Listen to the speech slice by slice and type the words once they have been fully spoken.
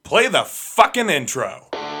Play the fucking intro.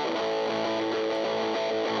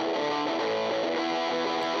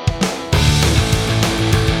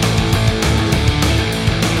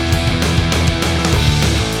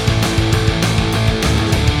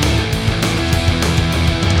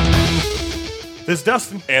 This is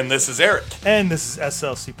Dustin. And this is Eric. And this is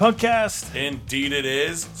SLC Punkcast. Indeed it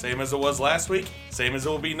is. Same as it was last week. Same as it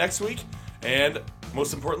will be next week. And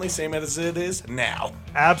most importantly, same as it is now.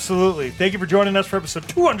 Absolutely. Thank you for joining us for episode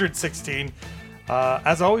 216.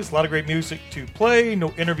 As always, a lot of great music to play.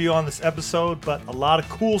 No interview on this episode, but a lot of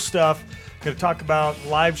cool stuff. Going to talk about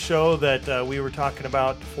live show that we were talking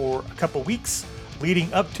about for a couple weeks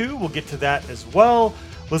leading up to. We'll get to that as well.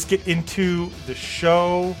 Let's get into the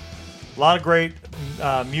show. A lot of great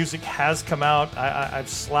music has come out. I've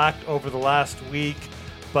slacked over the last week,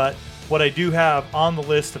 but what I do have on the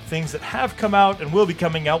list of things that have come out and will be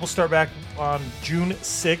coming out, we'll start back on June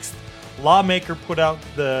 6th. Lawmaker put out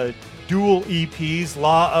the dual EPs,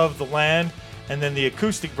 Law of the Land, and then the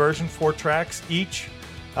acoustic version, 4 tracks each.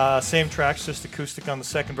 Same tracks, just acoustic on the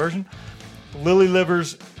second version. Lily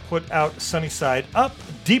Livers put out Sunny Side Up.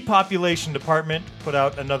 Depopulation Department put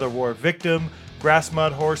out Another War Victim. Grass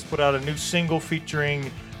Mud Horse put out a new single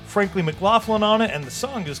featuring Frankly McLaughlin on it, and the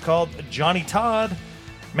song is called Johnny Todd.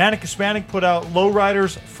 Manic Hispanic put out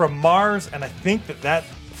Lowriders from Mars, and I think that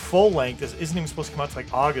full length isn't even supposed to come out until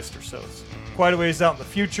like August or so. It's quite a ways out in the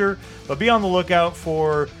future, but be on the lookout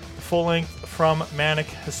for the full length from Manic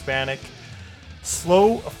Hispanic.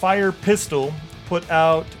 Slow Fire Pistol put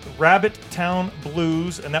out Rabbit Town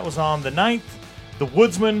Blues, and that was on the 9th. The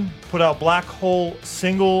Woodsman put out Black Hole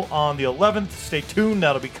single on the 11th. Stay tuned,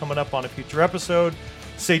 that'll be coming up on a future episode.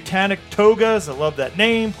 Satanic Togas, I love that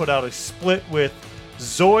name, put out a split with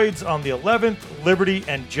Zoids on the 11th. Liberty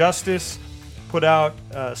and Justice put out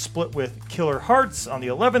a split with Killer Hearts on the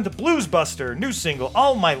 11th. Blues Buster, new single,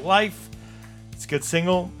 All My Life. It's a good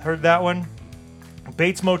single, heard that one.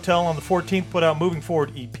 Bates Motel on the 14th put out Moving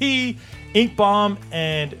Forward EP. Ink Bomb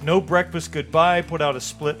and No Breakfast Goodbye put out a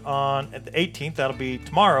split on at the 18th. That'll be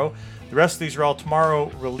tomorrow. The rest of these are all tomorrow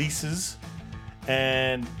releases.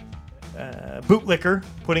 And Bootlicker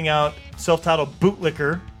putting out self-titled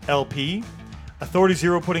Bootlicker LP. Authority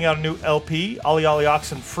Zero putting out a new LP. Ollie Ollie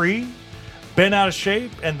Oxen Free. Ben Out of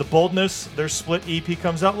Shape and The Boldness, their split EP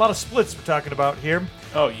comes out. A lot of splits we're talking about here.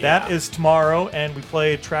 Oh, yeah. That is tomorrow, and we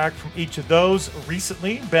play a track from each of those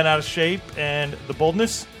recently. Ben Out of Shape and The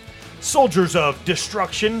Boldness. Soldiers of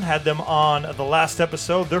Destruction, had them on the last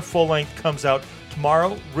episode. Their full length comes out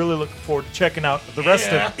tomorrow. Really looking forward to checking out the rest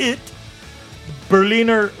of it.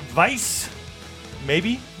 Berliner Weiss,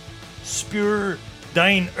 maybe. Spür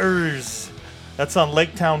Dein Urs. That's on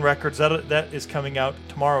Lake Town Records. That is coming out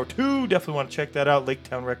tomorrow too. Definitely want to check that out. Lake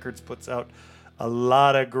Town Records puts out a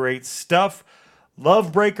lot of great stuff.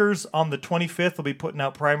 Love Breakers on the 25th will be putting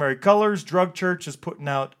out Primary Colors. Drug Church is putting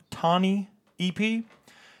out Tawny EP.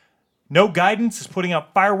 No Guidance is putting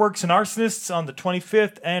out Fireworks and Arsonists on the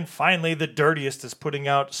 25th. And finally, The Dirtiest is putting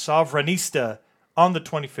out Sovranista on the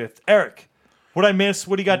 25th. Eric, what I miss?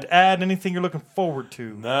 What do you got to add? Anything you're looking forward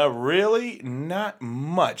to? Really, not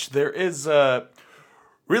much. There is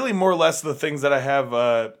really more or less the things that I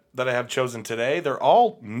have chosen today. They're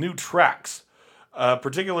all new tracks,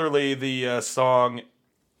 particularly the song.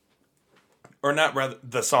 Or not rather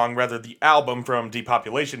the song, rather the album from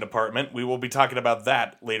Depopulation Department. We will be talking about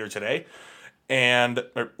that later today.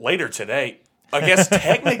 Later today. I guess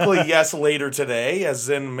technically, yes, later today, as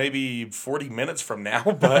in maybe 40 minutes from now.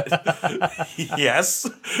 But yes,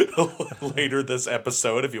 later this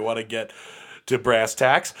episode if you want to get to brass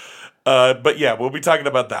tacks. But yeah, we'll be talking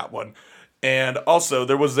about that one. And also,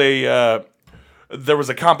 there was a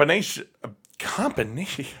combination.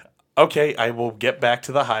 Okay, I will get back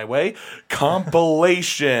to the highway.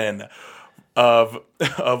 Compilation of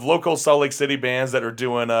local Salt Lake City bands that are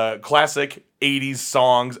doing classic 80s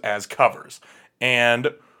songs as covers.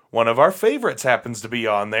 And one of our favorites happens to be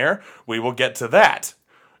on there. We will get to that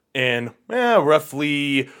in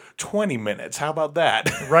roughly 20 minutes. How about that?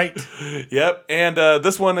 Right. Yep. And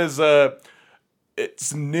this one is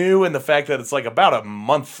it's new in the fact that it's like about a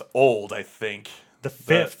month old, I think. The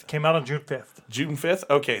 5th. Came out on June 5th. June 5th?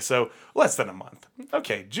 Okay, so less than a month.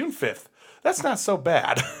 Okay, June 5th. That's not so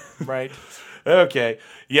bad. Right. Okay.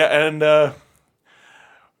 Yeah, and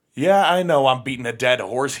yeah, I know I'm beating a dead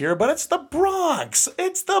horse here, but it's the Bronx.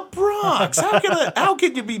 It's the Bronx. How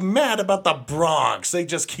can you be mad about the Bronx? They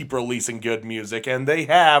just keep releasing good music, and they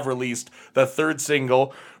have released the 3rd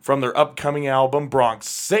single from their upcoming album, Bronx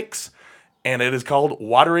 6, and it is called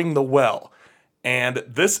Watering the Well. And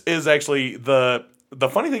this is actually the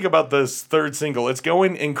funny thing about this 3rd single, it's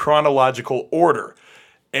going in chronological order.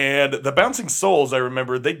 And the Bouncing Souls, I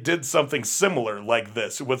remember, they did something similar like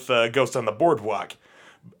this with Ghost on the Boardwalk.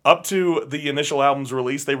 Up to the initial album's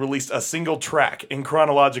release, they released a single track in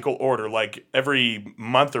chronological order, like every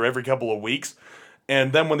month or every couple of weeks.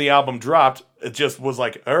 And then when the album dropped, it just was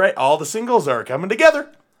like, all right, all the singles are coming together.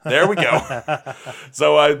 There we go.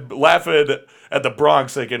 So I laughed at the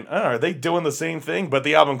Bronx thinking, oh, are they doing the same thing? But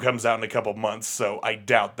the album comes out in a couple months, so I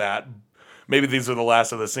doubt that. Maybe these are the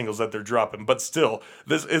last of the singles that they're dropping. But still,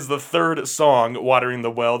 this is the third song, Watering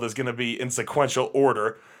the Well, that's going to be in sequential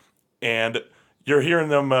order. And you're hearing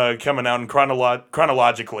them coming out in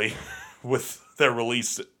chronologically with their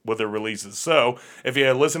releases. So if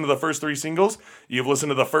you listen to the first three singles, you've listened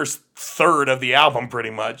to the first third of the album pretty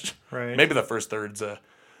much. Right. Maybe the first third's a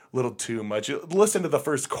little too much. Listen to the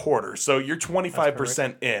first quarter. So you're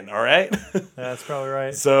 25% in, all right? That's probably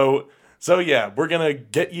right. So yeah, we're going to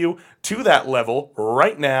get you to that level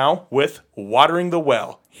right now with Watering the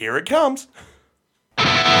Well. Here it comes.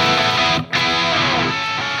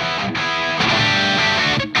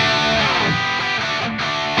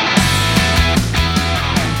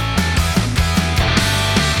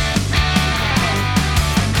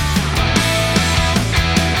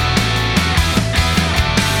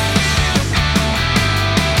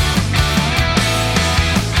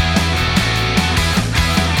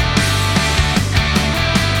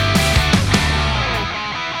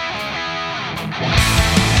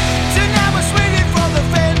 Tonight we're swinging for the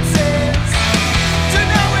fences.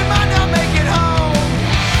 Tonight we might not make it home.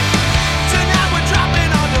 Tonight we're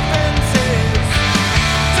dropping on defenses.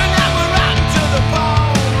 Tonight we're riding to the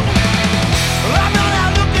bone. I'm not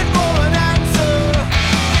out looking for an answer.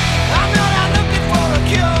 I'm not out looking for a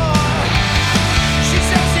cure. She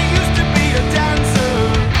said she used to be a dancer,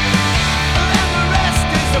 and the rest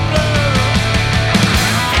is a blur.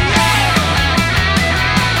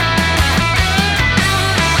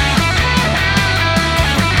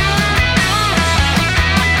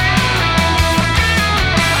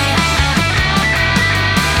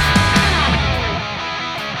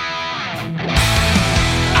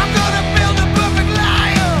 I'm gonna build a perfect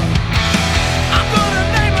liar. I'm gonna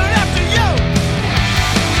name it after you.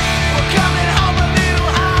 We're coming home a little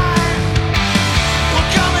high.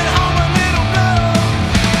 We're coming home a little low.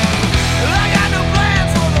 I got no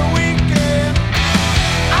plans for the weekend.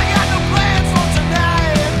 I got no plans for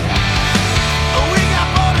tonight. We got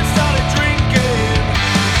bored and started drinking,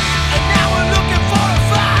 and now we're looking for a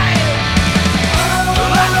fight.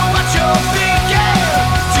 Well, I know what you're thinking.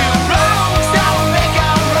 Two wrongs that will make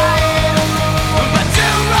out right. But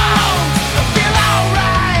two wrongs feel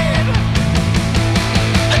alright.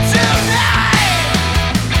 Tonight,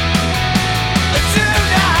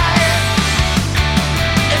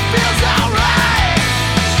 it feels alright.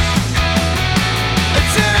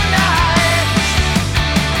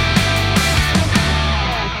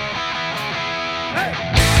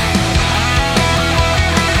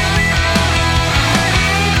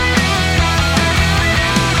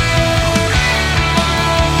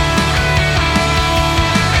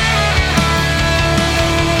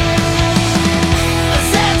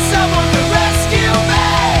 Send someone to rescue me.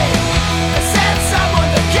 Send someone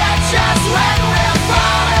to catch us when we're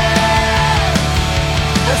falling.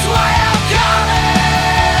 That's why I'm calling.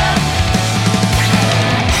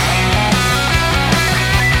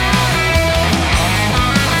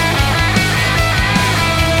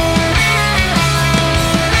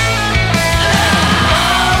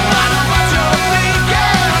 I know what you're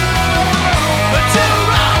thinking. But two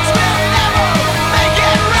wrongs will never make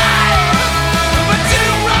it right. But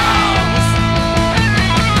two wrongs,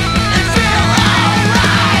 it feels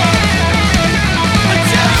alright.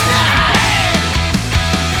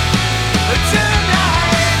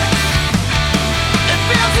 Tonight, it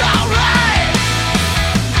feels alright.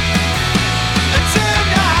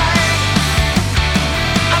 Tonight,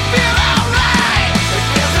 I feel alright. It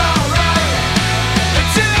feels alright.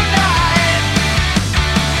 Tonight,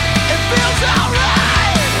 it feels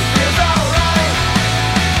alright. It feels alright.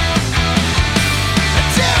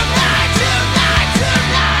 Tonight,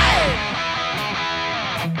 tonight.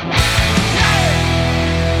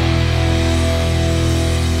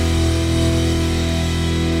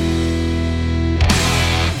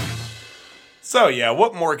 So yeah,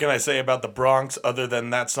 what more can I say about the Bronx other than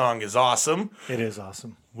that song is awesome? It is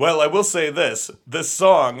awesome. Well, I will say this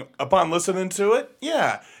song, upon listening to it,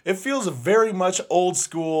 yeah, it feels very much old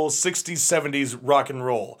school 60s, 70s rock and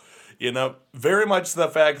roll. You know, very much the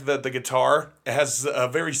fact that the guitar has a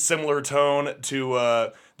very similar tone to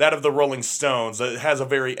that of the Rolling Stones. It has a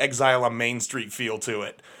very Exile on Main Street feel to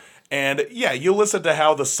it. And yeah, you listen to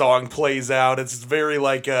how the song plays out. It's very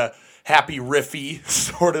like happy riffy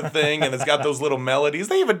sort of thing, and it's got those little melodies.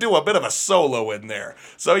 They even do a bit of a solo in there.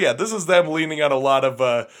 So yeah, this is them leaning on a lot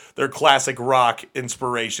of their classic rock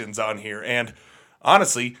inspirations on here. And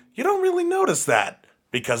honestly, you don't really notice that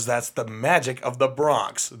because that's the magic of the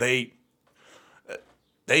Bronx. They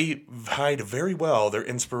hide very well their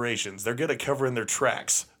inspirations. They're good at covering their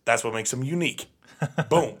tracks. That's what makes them unique.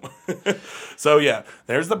 Boom. So yeah,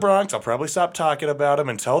 there's the Bronx. I'll probably stop talking about them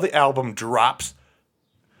until the album drops.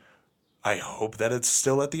 I hope that it's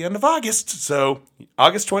still at the end of August. So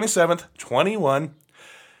August 27th, 21.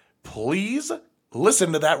 Please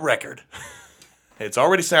listen to that record. It's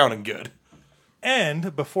already sounding good.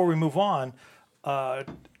 And before we move on,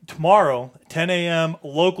 tomorrow, 10 a.m.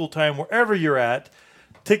 local time, wherever you're at,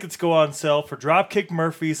 tickets go on sale for Dropkick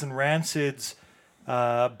Murphys and Rancid's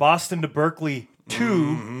Boston to Berkeley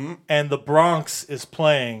 2, and the Bronx is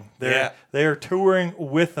playing. They are touring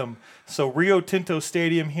with them. So Rio Tinto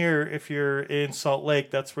Stadium here, if you're in Salt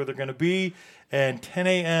Lake, that's where they're going to be. And 10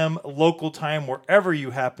 a.m. local time, wherever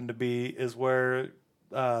you happen to be, is where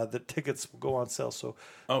the tickets will go on sale. So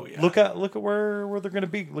look at where they're going to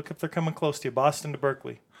be. Look if they're coming close to you. Boston to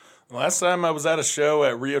Berkeley. Last time I was at a show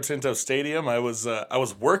at Rio Tinto Stadium, I was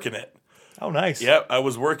working it. Oh, nice. Yep, I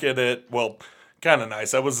was working it. Well, kind of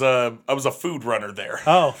nice. I was a food runner there.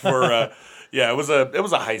 Oh, for it was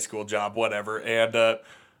a high school job, whatever. And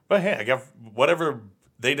but hey, I got whatever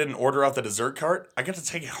they didn't order off the dessert cart. I got to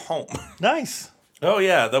take it home. Nice. Oh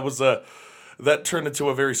yeah, that turned into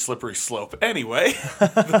a very slippery slope. Anyway,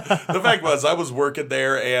 the fact was I was working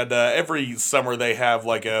there, and every summer they have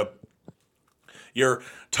like your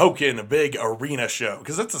token big arena show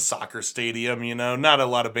because it's a soccer stadium. You know, not a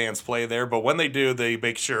lot of bands play there, but when they do, they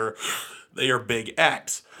make sure they are big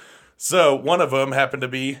acts. So one of them happened to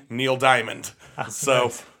be Neil Diamond. So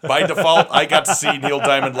Nice. By default, I got to see Neil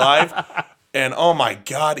Diamond live. And oh my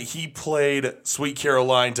God, he played Sweet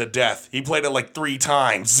Caroline to death. He played it like 3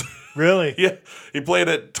 times. Really? Yeah, he played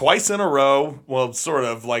it twice in a row. Well, sort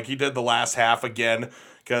of like he did the last half again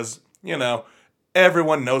because, you know,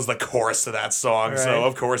 everyone knows the chorus to that song. Right. So,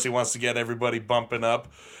 of course, he wants to get everybody bumping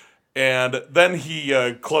up. And then he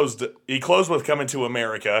closed with Coming to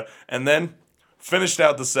America and then finished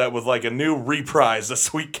out the set with like a new reprise of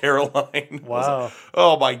Sweet Caroline. Wow.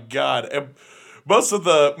 Oh my God. And most of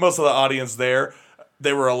the audience there,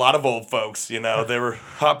 they were a lot of old folks, you know. They were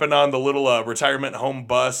hopping on the little retirement home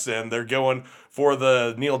bus and they're going for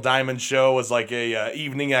the Neil Diamond show as like a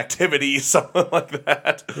evening activity, something like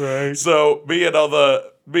that. Right. So me and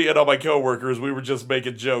all my coworkers, we were just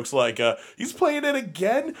making jokes like, he's playing it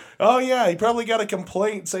again? Oh yeah, he probably got a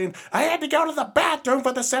complaint saying, I had to go to the bathroom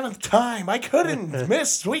for the 7th time. I couldn't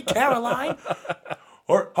miss Sweet Caroline.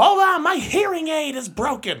 Or, hold on, my hearing aid is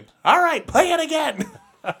broken. All right, play it again.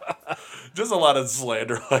 Just a lot of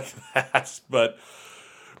slander like that.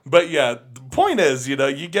 But yeah, the point is, you know,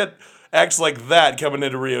 you get acts like that coming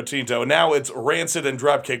into Rio Tinto. Now it's Rancid and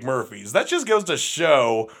Dropkick Murphys. That just goes to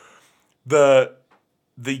show the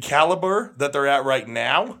caliber that they're at right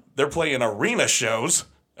now. They're playing arena shows.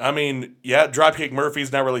 I mean, yeah, Dropkick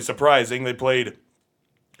Murphys, not really surprising. They played,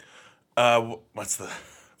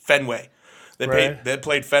 Fenway. They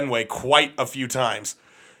played Fenway quite a few times.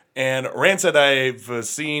 And Rancid, I've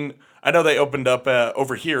seen, I know they opened up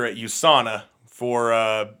over here at USANA for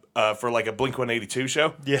like a Blink-182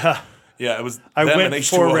 show. Yeah. Yeah, it was I them went and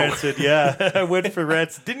for H2O. Rancid, yeah. I went for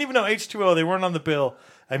Rancid. Didn't even know H2O. They weren't on the bill.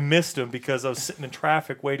 I missed them because I was sitting in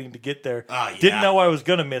traffic waiting to get there. Yeah. Didn't know I was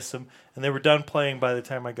going to miss them. And they were done playing by the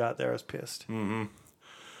time I got there. I was pissed.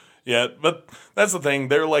 Yeah, but that's the thing.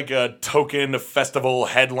 They're like a token festival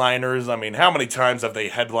headliners. I mean, how many times have they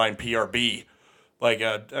headlined PRB? Like,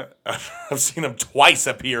 I've seen them twice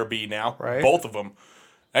at PRB now. Right. Both of them.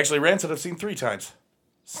 Actually, Rancid I've seen 3 times.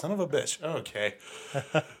 Son of a bitch. Okay.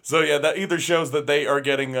 So, yeah, that either shows that they are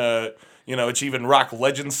getting, achieving rock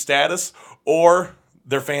legend status, or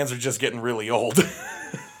their fans are just getting really old.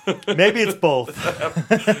 Maybe it's both.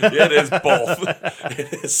 Yeah, it is both.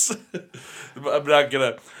 It is. I'm not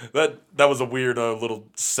gonna. That was a weird little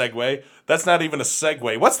segue. That's not even a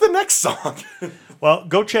segue. What's the next song? Well,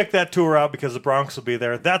 go check that tour out because the Bronx will be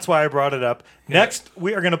there. That's why I brought it up. Next,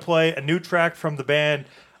 we are going to play a new track from the band.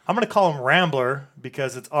 I'm going to call them Rambler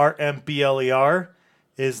because it's RMBLER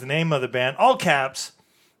is the name of the band. All caps.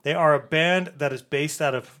 They are a band that is based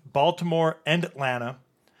out of Baltimore and Atlanta,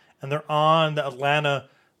 and they're on the Atlanta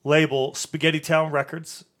label Spaghetti Town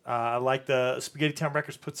Records. I like the Spaghetti Town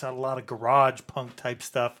Records puts out a lot of garage punk type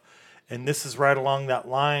stuff, and this is right along that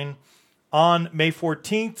line. On May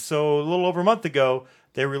 14th, so a little over a month ago,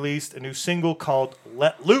 they released a new single called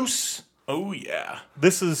Let Loose. Oh, yeah.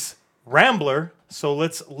 This is Rambler, So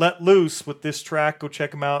let's let loose with this track. Go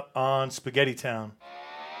check them out on Spaghetti Town.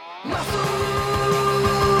 Oh,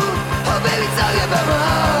 baby, tell you about my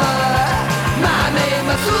heart. My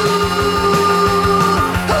name is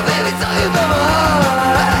Oh, baby, tell you about my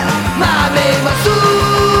heart. My name is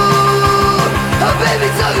Oh,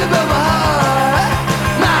 baby, tell you about my heart.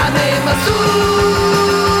 My name is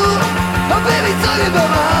Oh, baby, tell you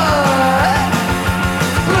about my heart.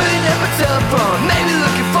 Putting up a telephone, maybe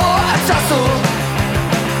looking for a tussle.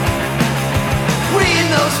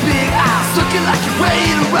 Reading those big eyes, looking like you're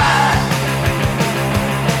ready to ride.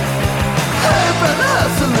 Heard from the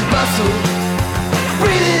hustle and bustle.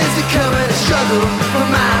 Breathing is becoming a struggle.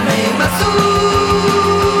 But my name is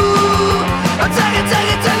I'm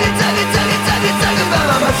talking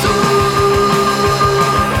about my soul.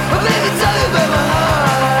 Oh, baby, tell you about my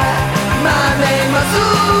heart. My name is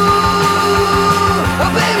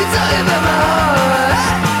Oh, baby, tell you about my heart.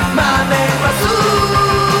 My name is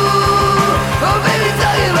Oh, baby,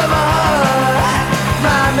 tell you about my heart.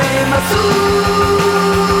 My name is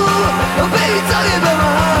Oh, baby, tell you about my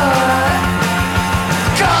heart.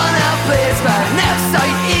 Calling out plays by next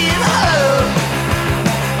sight in hell.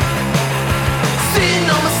 Sitting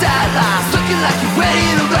on my sidelines, looking like you're ready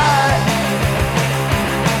to ride.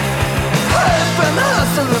 Heard from the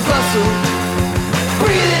hustle and bustle.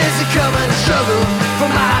 Breathing is becoming a struggle. For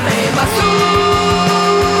my name, my soul.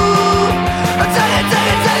 Take it.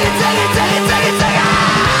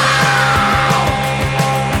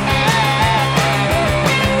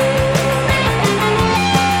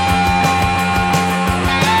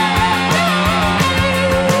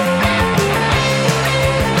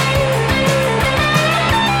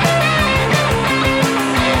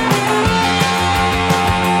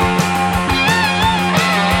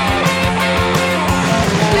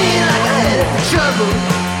 Being like a head in trouble.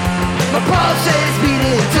 My pulse is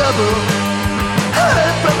beating double.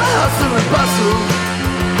 Heard from the hustle and bustle.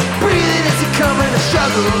 Breathing is becoming a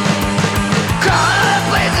struggle. Calling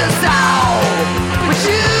places out with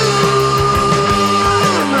you.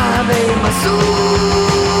 My baby, my soul.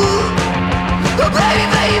 Oh, baby,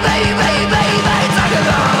 talk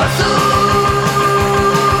about my soul.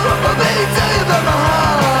 Oh, baby, tell you about my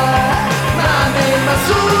heart. My baby, my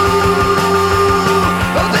soul.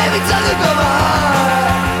 Oh, baby, tell you about my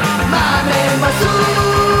heart. My name, my soul.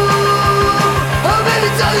 Oh, baby,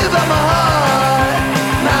 tell you about my heart.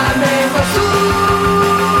 My name, my soul.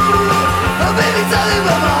 Oh, baby, tell you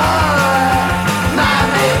about my heart. My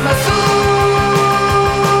name, my soul.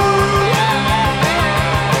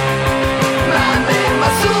 My name, my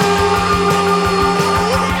soul.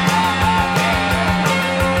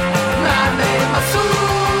 My name, my soul.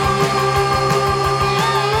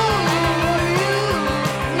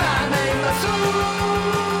 My name, my soul.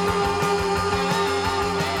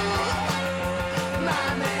 My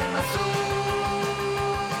name, my soul.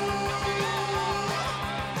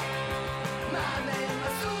 My name, my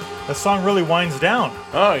soul. That song really winds down.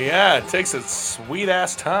 Oh yeah, it takes its sweet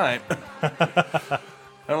ass time. How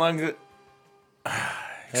long did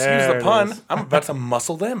excuse There the it pun. is. I'm about to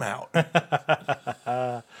muscle them out.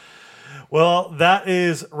 Well, that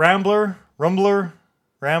is Rambler. Either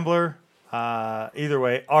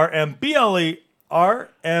way, RMBLR.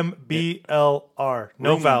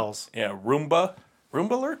 No vowels. Yeah, Roomba.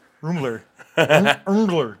 Roombaler? Rumbler.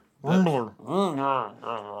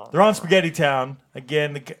 They're on Spaghetti Town.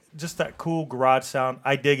 Again, just that cool garage sound.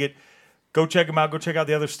 I dig it. Go check them out. Go check out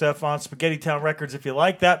the other stuff on Spaghetti Town Records. If you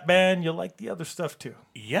like that band, you'll like the other stuff too.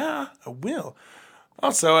 Yeah, I will.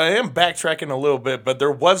 Also, I am backtracking a little bit, but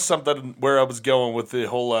there was something where I was going with the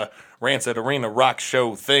whole Rancid Arena rock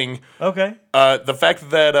show thing. Okay. The fact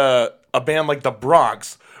that a band like the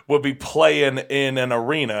Bronx would be playing in an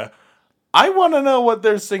arena, I want to know what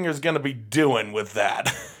their singer's going to be doing with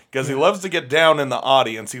that. Because he loves to get down in the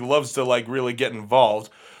audience. He loves to like really get involved.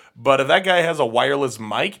 But if that guy has a wireless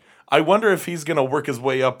mic, I wonder if he's going to work his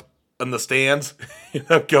way up in the stands,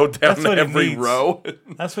 go down That's what he every needs. row.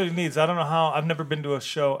 That's what he needs. I don't know how. I've never been to a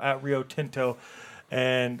show at Rio Tinto,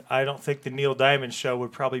 and I don't think the Neil Diamond show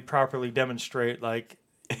would probably properly demonstrate, like,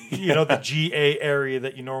 the GA area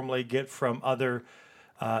that you normally get from other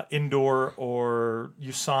indoor or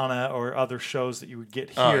USANA or other shows that you would get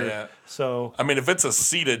here. Oh, yeah. So, I mean, if it's a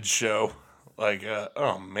seated show, like,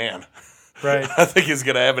 oh man, right, I think he's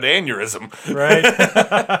going to have an aneurysm. right.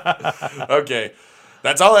 Okay.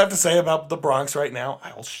 That's all I have to say about the Bronx right now.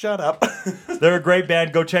 I'll shut up. They're a great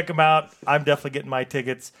band. Go check them out. I'm definitely getting my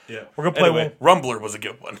tickets. Yeah. We're going to play Anyway, one. Rumbler was a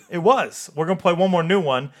good one. It was. We're going to play one more new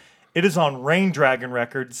one. It is on Rain Dragon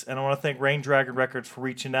Records, and I want to thank Rain Dragon Records for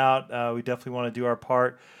reaching out. We definitely want to do our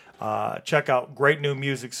part. Check out great new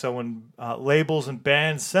music. So when labels and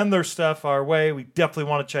bands send their stuff our way, we definitely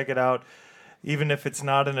want to check it out. Even if it's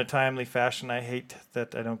not in a timely fashion. I hate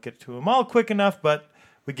that I don't get to them all quick enough, but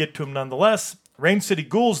we get to them nonetheless. Rain City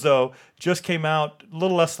Ghouls, though, just came out a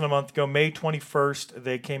little less than a month ago, May 21st.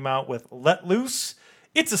 They came out with Let Loose.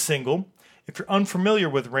 It's a single. If you're unfamiliar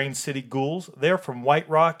with Rain City Ghouls, they're from White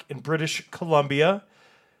Rock in British Columbia.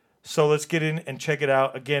 So let's get in and check it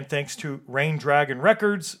out. Again, thanks to Rain Dragon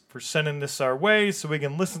Records for sending this our way so we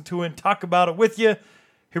can listen to it and talk about it with you.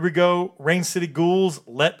 Here we go. Rain City Ghouls,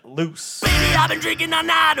 Let Loose. Baby, I've been drinking all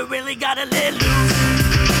night, I really gotta let loose.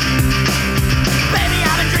 Baby,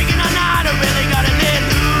 I've been drinking all night, I really gotta let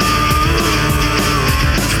loose.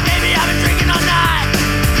 Baby, I've been drinking all night,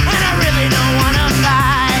 and I really don't wanna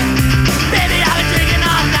fight. Baby, I've been drinking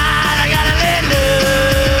all night, I gotta let loose.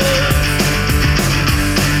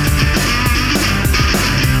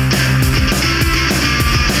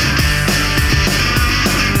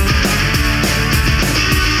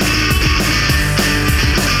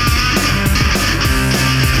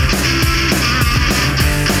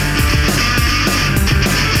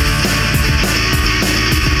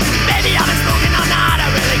 Baby, I've been smoking all night, I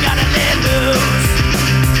really gotta let loose.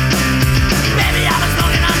 Baby, I've been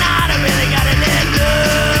smoking all night, I really gotta let loose.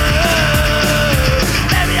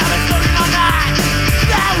 Baby, I've been smoking all night,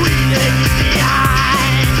 that weed that gets me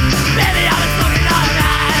high. Baby, I've been smoking all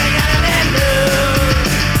night, I gotta let loose.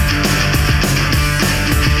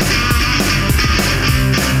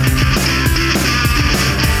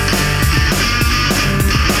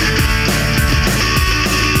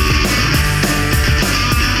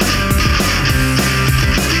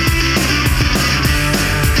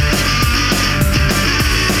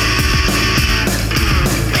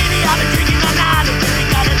 Baby, I've been drinking all night, I really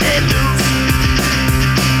gotta let loose.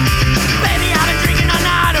 Baby, I've been drinking all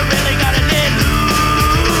night, I really gotta let loose.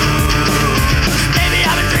 Baby,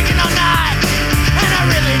 I've been drinking all night, and I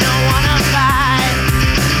really don't wanna fight.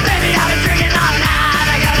 Baby, I've been drinking all night,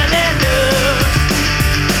 I gotta let loose.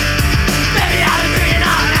 Baby, I've been drinking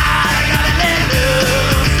all night, I gotta let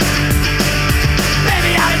loose.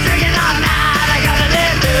 Baby, I've been drinking all night, I gotta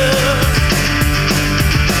let loose.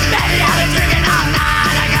 Baby, I've been drinking all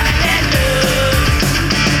night, I gotta let loose.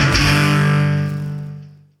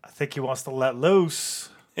 I think he wants to let loose.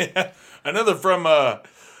 Yeah, another from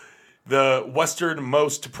the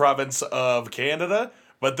westernmost province of Canada,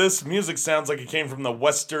 but this music sounds like it came from the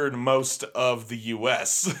westernmost of the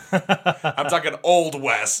U.S. I'm talking Old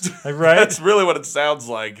West. Right. That's really what it sounds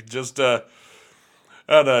like. Just, I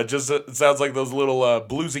don't know, it sounds like those little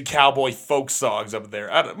bluesy cowboy folk songs up there.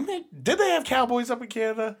 Did they have cowboys up in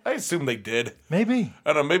Canada? I assume they did. Maybe.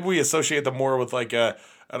 I don't know, maybe we associate them more with like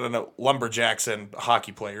I don't know, lumberjacks and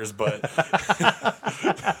hockey players, but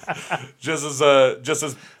just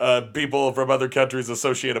as people from other countries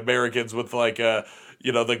associate Americans with like the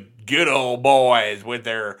good old boys with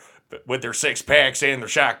their 6-packs and their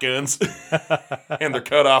shotguns and their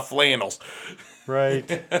cut off flannels.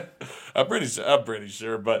 Right. I'm pretty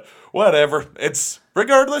sure, but whatever. It's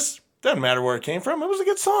regardless. Doesn't matter where it came from. It was a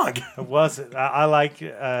good song. It wasn't. I like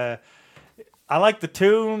the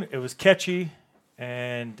tune. It was catchy,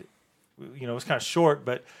 and it was kind of short,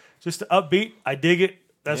 but just upbeat. I dig it.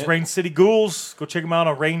 That's Yeah. Rain City Ghouls. Go check them out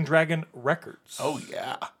on Rain Dragon Records. Oh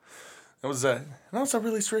yeah, that was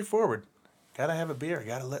really straightforward. Gotta have a beer.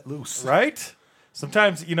 Gotta let loose. Right?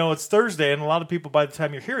 Sometimes, it's Thursday, and a lot of people, by the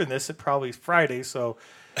time you're hearing this, it probably is Friday, so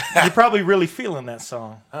you're probably really feeling that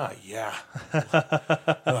song. Oh yeah.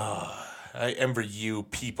 I envy you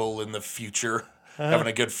people in the future having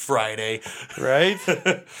a good Friday. Right?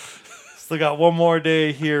 Still got one more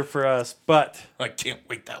day here for us, but I can't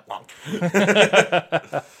wait that long.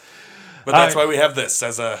 But that's why we have this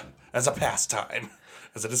as a pastime,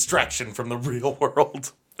 as a distraction from the real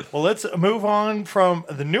world. well, let's move on from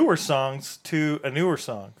the newer songs to a newer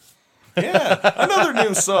song. Yeah, another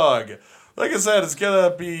new song. Like I said, it's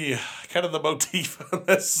gonna be kind of the motif on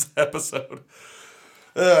this episode.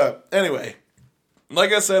 Anyway,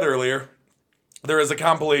 like I said earlier, there is a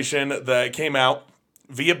compilation that came out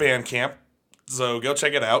via Bandcamp, so go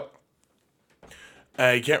check it out.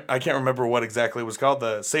 I can't remember what exactly it was called.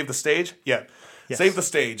 The Save the Stage? Yeah. Yes. Save the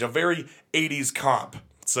Stage, a very 80s comp.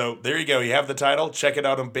 So there you go. You have the title. Check it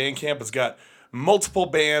out on Bandcamp. It's got multiple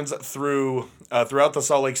bands throughout the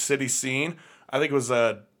Salt Lake City scene. I think it was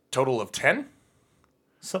a total of 10.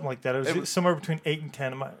 Something like that. It was somewhere between 8 and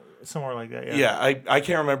 10. Somewhere like that, yeah. Yeah, I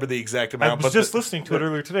can't remember the exact I amount. was just listening to it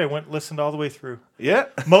earlier today. I listened all the way through. Yeah.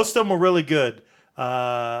 Most of them were really good.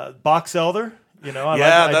 Box Elder,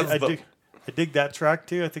 I I dig that track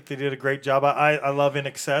too. I think they did a great job. I love In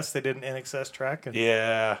Excess. They did an In Excess track and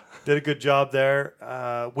Yeah. did a good job there.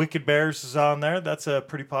 Wicked Bears is on there. That's a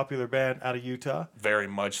pretty popular band out of Utah, Very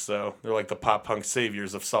much so. They're like the pop punk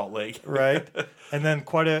saviors of Salt Lake. right? And then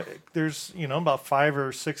there's about 5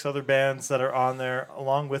 or 6 other bands that are on there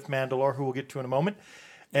along with Mandalore, who we'll get to in a moment.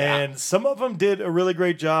 And some of them did a really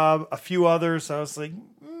great job. A few others, I was like,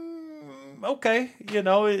 okay,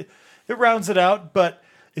 it rounds it out. But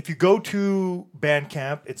if you go to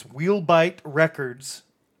Bandcamp, it's Wheelbite Records,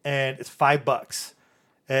 and it's $5.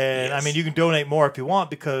 And Yes. I mean, you can donate more if you want,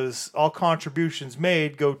 because all contributions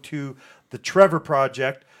made go to the Trevor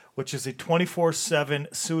Project, which is a 24/7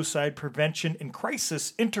 suicide prevention and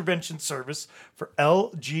crisis intervention service for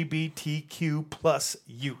LGBTQ plus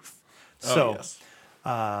youth. So, yes.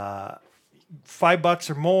 $5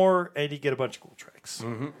 or more, and you get a bunch of cool tracks.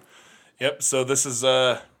 Yep. So this is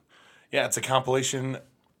it's a compilation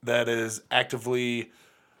that is actively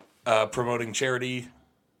promoting charity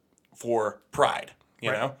for Pride. You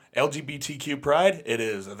Right. know, LGBTQ Pride. It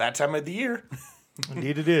is that time of the year.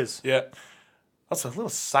 Indeed, it is. Yeah. Also, a little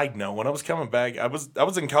side note: when I was coming back, I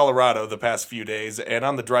was in Colorado the past few days, and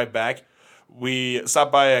on the drive back, we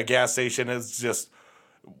stopped by a gas station. It's just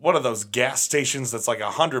one of those gas stations that's like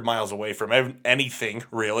 100 miles away from anything,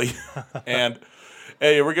 really. And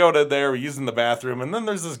hey, we're going in there, we're using the bathroom, and then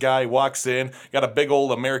there's this guy walks in, got a big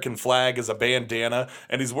old American flag as a bandana,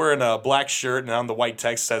 and he's wearing a black shirt, and on the white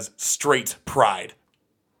text says "Straight Pride."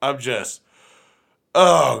 I'm just,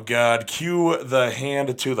 oh God, cue the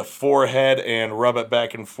hand to the forehead and rub it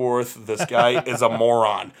back and forth. This guy is a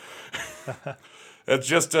moron. It's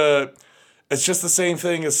just the same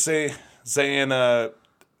thing as saying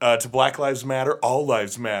to Black Lives Matter, all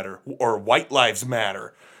lives matter, or white lives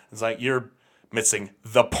matter. It's like you're missing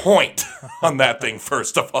the point on that thing,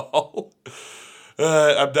 first of all.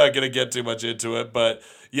 I'm not going to get too much into it, but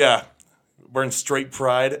yeah, we're in straight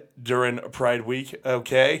pride during Pride Week.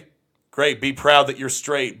 Okay, great. Be proud that you're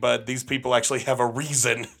straight, but these people actually have a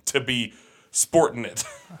reason to be sporting it.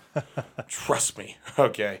 Trust me.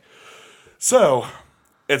 Okay. So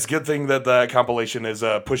it's a good thing that the compilation is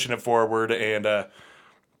pushing it forward and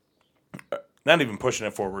not even pushing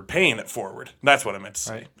it forward, paying it forward. That's what I meant to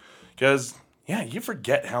say. Because, you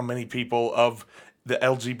forget how many people of the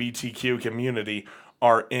LGBTQ community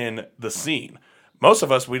are in the scene. Most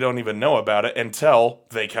of us, we don't even know about it until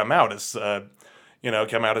they come out as, come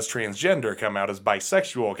out as transgender, come out as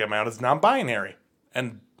bisexual, come out as non-binary.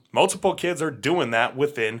 And multiple kids are doing that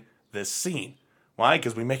within this scene. Why?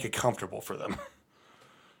 Because we make it comfortable for them.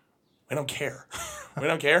 We don't care. We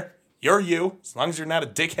don't care. You're you. As long as you're not a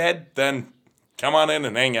dickhead, then come on in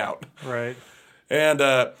and hang out. Right. And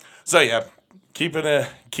keeping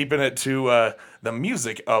it to the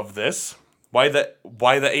music of this. Why the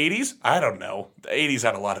 80s? I don't know. The 80s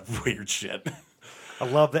had a lot of weird shit. I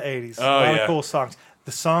love the 80s. Oh, a lot yeah. of cool songs.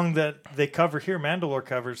 The song that they cover here, Mandalore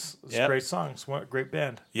covers, is a great song. It's a great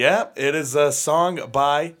band. Yeah, it is a song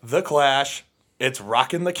by The Clash. It's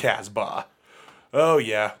Rockin' the Casbah. Oh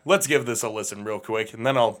yeah, let's give this a listen real quick, and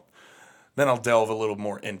then I'll delve a little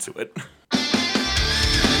more into it.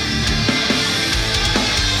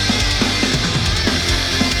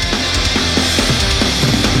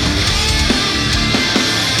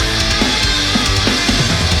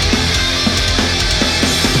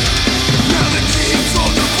 Now the king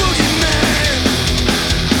told the boogeyman,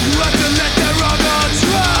 you have to let that rock on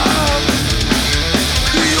drop.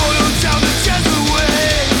 The oil down the desert way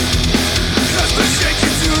has been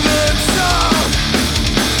shaken to the top.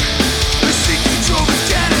 The seeking drove his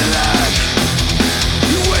Cadillac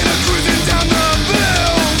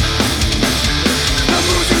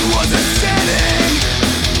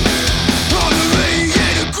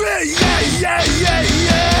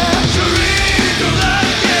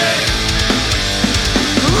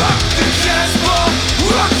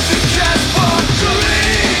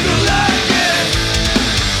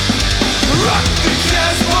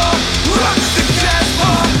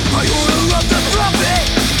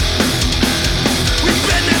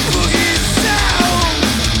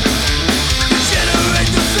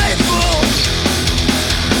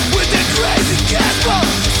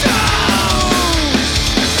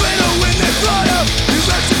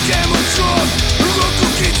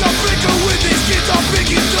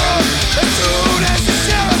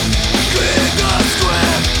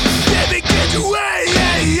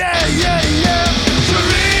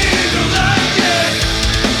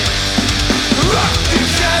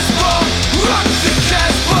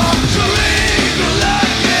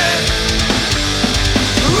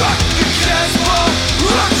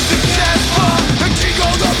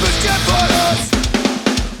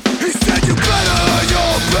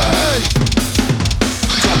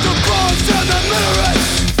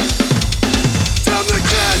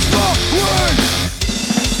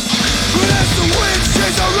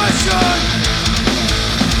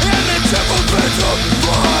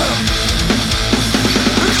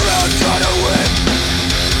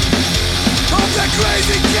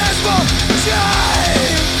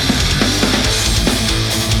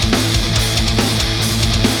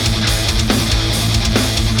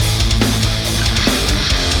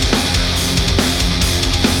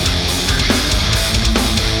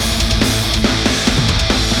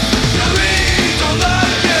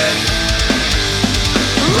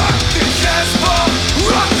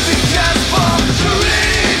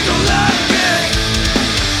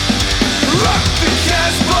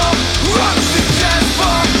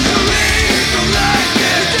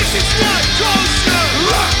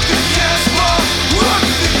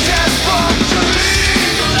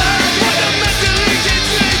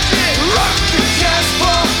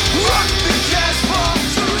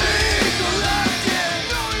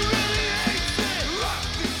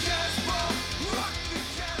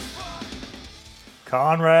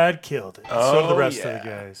Conrad killed it. So did the Oh, rest yeah. of the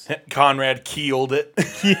guys. Conrad keeled it.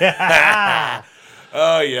 Yeah.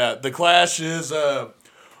 Oh yeah, The Clash is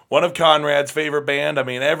one of Conrad's favorite band. I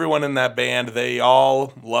mean, everyone in that band, they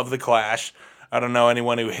all love The Clash. I don't know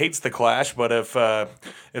anyone who hates The Clash, but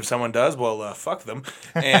if someone does, well, fuck them.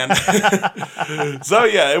 And so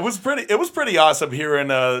yeah, it was pretty awesome hearing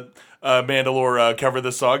Mandalore cover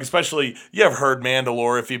this song. Especially, you have heard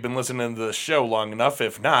Mandalore if you've been listening to the show long enough.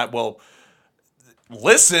 If not, well,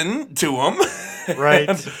 listen to them. Right.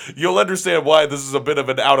 And you'll understand why this is a bit of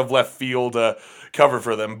an out of left field cover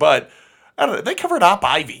for them. But I don't know, they covered Op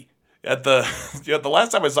Ivy at the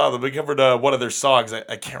last time I saw them. They covered one of their songs.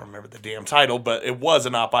 I can't remember the damn title, but it was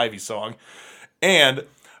an Op Ivy song. And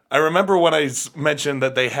I remember when I mentioned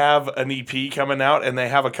that they have an EP coming out and they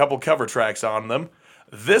have a couple cover tracks on them.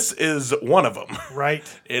 This is one of them. Right.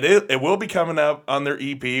 It will be coming up on their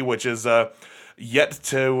EP, which is yet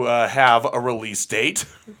to have a release date.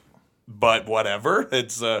 But whatever.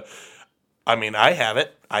 It's I mean, I have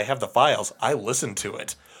it. I have the files. I listened to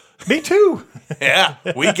it. Me too. Yeah,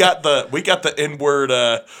 we got the inward.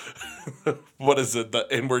 What is it? The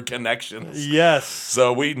inward connections. Yes.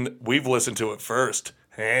 So we've listened to it first.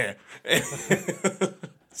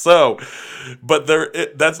 So, but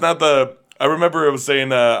that's not the. I remember it was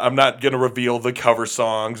saying I'm not gonna reveal the cover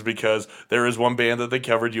songs because there is one band that they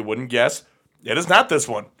covered you wouldn't guess. It is not this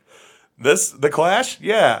one. The Clash,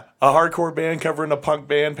 yeah, a hardcore band covering a punk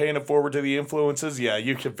band, paying it forward to the influences. Yeah,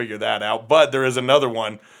 you can figure that out. But there is another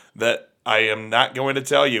one that I am not going to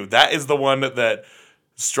tell you. That is the one that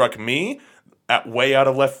struck me at way out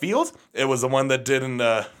of left field. It was the one that didn't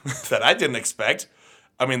that I didn't expect.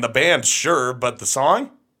 I mean, the band, sure, but the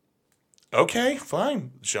song, okay,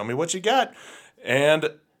 fine. Show me what you got.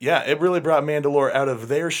 And yeah, it really brought Mandalore out of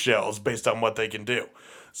their shells based on what they can do.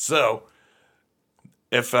 So,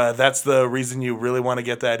 if that's the reason you really want to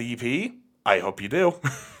get that EP, I hope you do.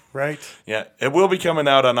 Right. Yeah, it will be coming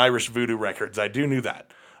out on Irish Voodoo Records. I do know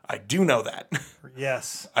that.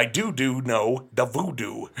 Yes. I do know the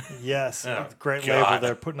voodoo. Yes. Oh, Great God. label.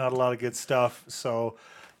 They're putting out a lot of good stuff. So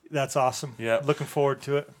that's awesome. Yeah. Looking forward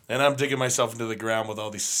to it. And I'm digging myself into the ground with all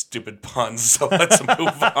these stupid puns, so let's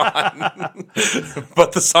move on.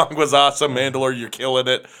 But the song was awesome. Mandalore, you're killing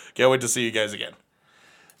it. Can't wait to see you guys again.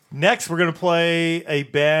 Next, we're going to play a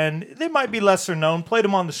band. They might be lesser known. Played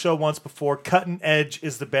them on the show once before. Cutting Edge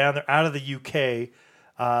is the band. They're out of the UK.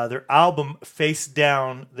 Their album, Face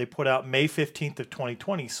Down, they put out May 15th of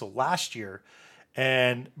 2020, so last year.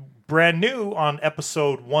 And brand new on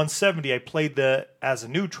episode 170, I played as a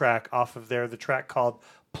new track off of there, the track called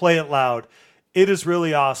Play It Loud. It is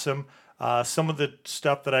really awesome. Some of the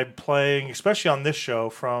stuff that I'm playing, especially on this show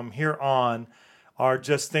from here on, are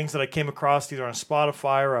just things that I came across either on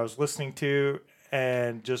Spotify or I was listening to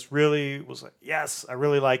and just really was like, yes, I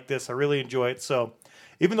really like this. I really enjoy it. So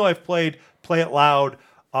even though I've played Play It Loud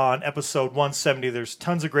on episode 170, there's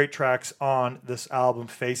tons of great tracks on this album,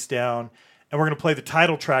 Face Down. And we're going to play the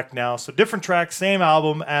title track now. So different track, same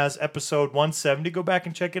album as episode 170. Go back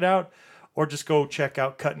and check it out. Or just go check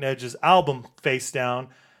out Cutting Edge's album, Face Down.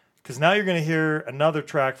 Because now you're going to hear another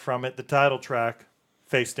track from it, the title track,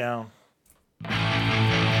 Face Down.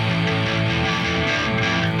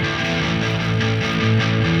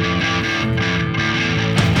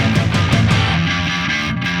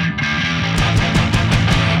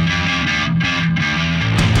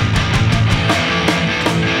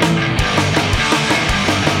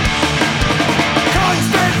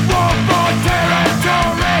 Constant war for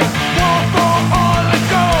territory, war for oil and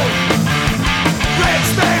gold. Rich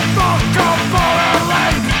men fuck off for a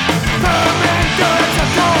life, permanent goods of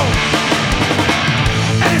gold.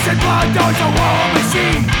 Innocent blood goes a war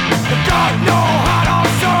machine, but got no heart or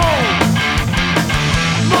soul.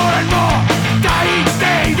 More and more, die each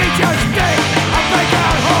day, they just dig a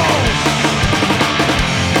bigger hole.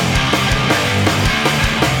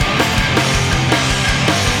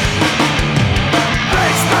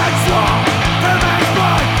 Rich man's war, poor man's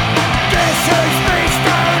blood. This is face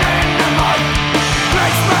down in the mud.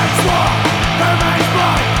 Rich man's war, poor man's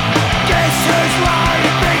blood. This is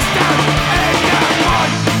lying face down in the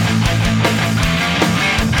mud.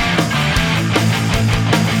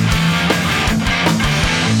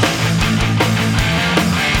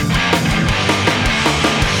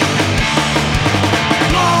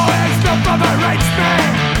 Law is the for the rich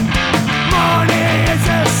man. Money is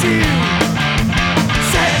a shield.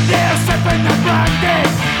 Sitting there sipping the brandy,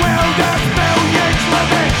 while there's millions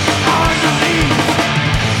living on the leaves.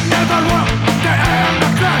 Never work to earn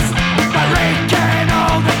the crust, but raking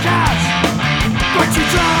all the cash. But you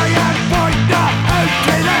try and point that out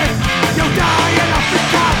to them, you'll die in a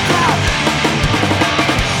Africa crash.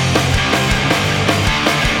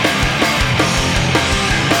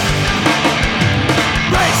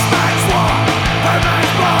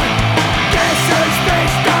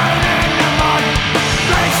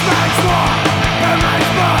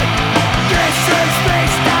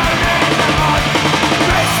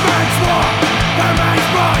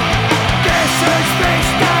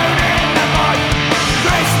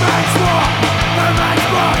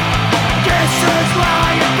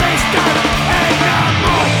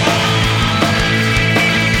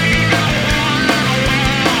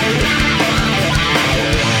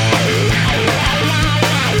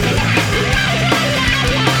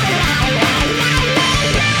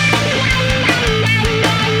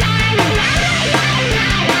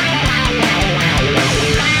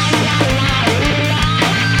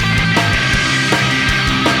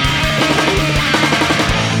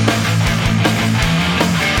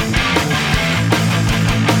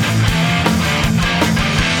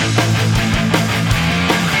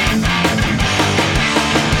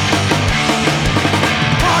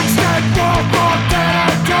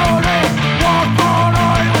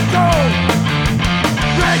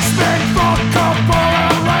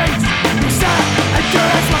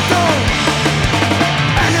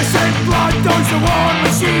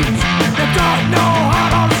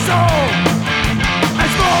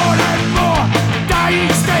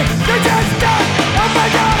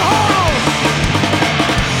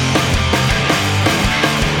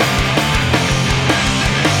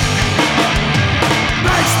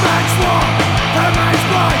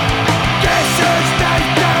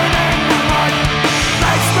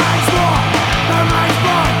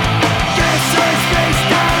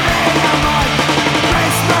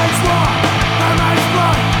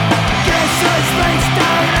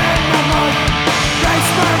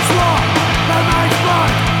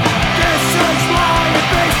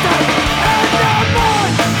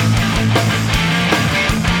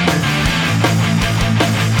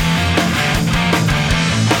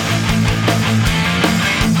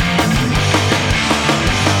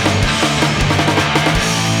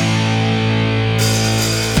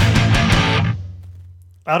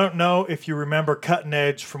 I don't know if you remember Cutting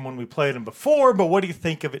Edge from when we played him before, but what do you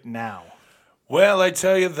think of it now? Well, I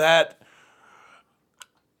tell you that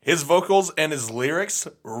his vocals and his lyrics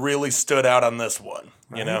really stood out on this one.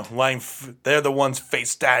 Right. You know, they're the ones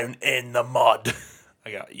face down in the mud.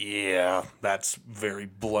 I go, yeah, that's very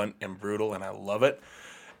blunt and brutal, and I love it.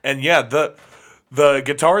 And yeah, the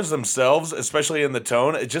guitars themselves, especially in the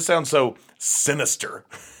tone, it just sounds so sinister.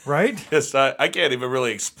 Right? Just, I can't even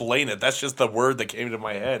really explain it. That's just the word that came to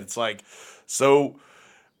my head. It's like so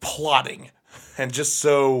plotting and just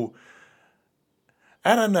so,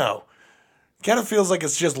 I don't know. Kind of feels like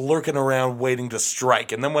it's just lurking around waiting to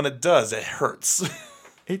strike. And then when it does, it hurts.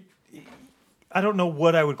 I don't know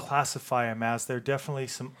what I would classify him as. They're definitely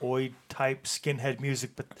some oi type skinhead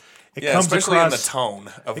music, but it comes especially across, in the tone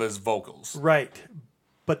of his vocals. Right.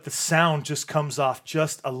 But the sound just comes off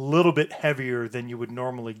just a little bit heavier than you would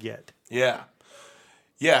normally get. Yeah.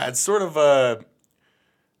 Yeah, it's sort of a...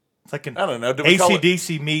 It's like an I don't know. Do we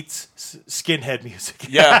AC/DC meets skinhead music.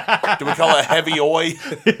 Yeah. Do we call it heavy oi?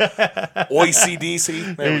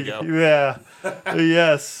 Oi-CDC? There we go. Yeah.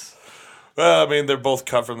 Yes. Well, I mean, they're both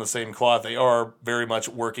cut from the same cloth. They are very much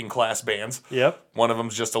working class bands. Yep. One of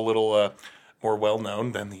them's just a little more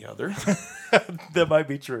well-known than the other. That might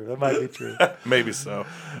be true. Maybe so.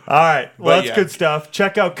 All right. Well, that's good stuff.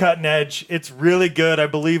 Check out Cutting Edge. It's really good. I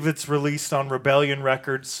believe it's released on Rebellion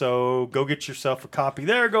Records, so go get yourself a copy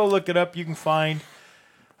there. Go look it up. You can find,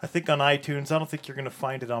 I think, on iTunes. I don't think you're going to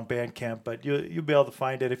find it on Bandcamp, but you'll be able to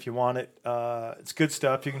find it if you want it. It's good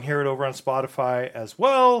stuff. You can hear it over on Spotify as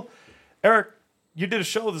well. Eric, you did a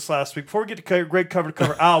show this last week. Before we get to great cover to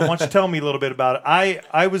cover, Al, why don't you tell me a little bit about it?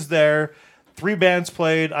 I was there. 3 bands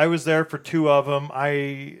played. I was there for 2 of them.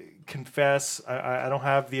 I confess, I don't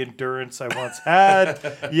have the endurance I once had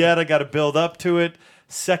yet. I got to build up to it.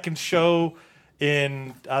 Second show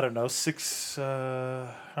in, I don't know, 6,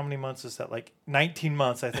 how many months is that? Like 19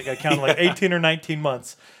 months. I think I counted like 18 or 19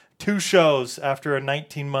 months. 2 shows after a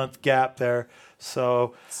 19-month gap there.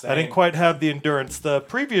 So I didn't quite have the endurance. The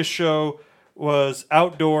previous show was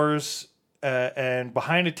outdoors and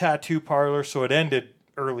behind a tattoo parlor, so it ended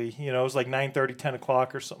early. You know, it was like 9:30, 10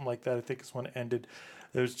 o'clock or something like that. I think is when it ended.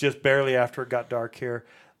 It was just barely after it got dark here.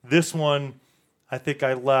 This one, I think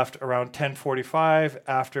I left around 10:45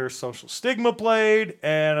 after Social Stigma played,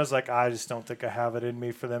 and I was like, I just don't think I have it in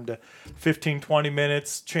me for them to 15, 20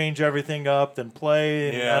 minutes, change everything up, then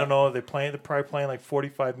play. And I don't know, they're probably playing like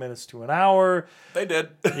 45 minutes to an hour. They did.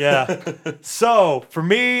 Yeah. So, for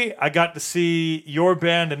me, I got to see your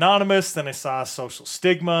band Anonymous, then I saw Social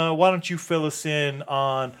Stigma. Why don't you fill us in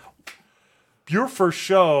on your first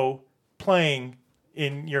show playing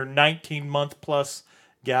in your 19-month plus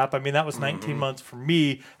gap? I mean, that was 19 months for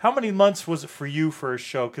me. How many months was it for you for a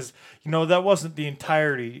show? Because, you know, that wasn't the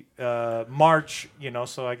entirety. March, you know,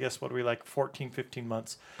 so I guess what are we, like 14, 15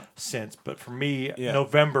 months since. But for me,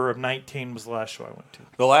 November of 19 was the last show I went to.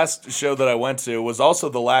 The last show that I went to was also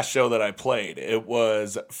the last show that I played. It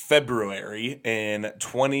was February in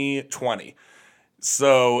 2020.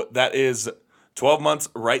 So that is 12 months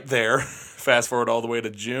right there. Fast forward all the way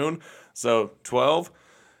to June. So 12.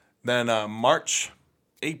 Then March,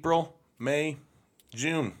 April, May,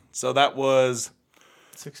 June. So that was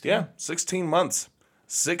 16. 16 months.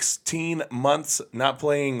 16 months not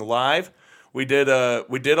playing live. We did a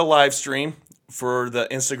live stream for the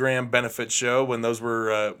Instagram benefit show when those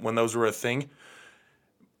were a thing.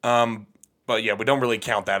 But yeah, we don't really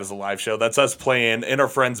count that as a live show. That's us playing in our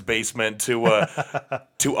friend's basement to a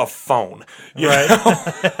phone. Right.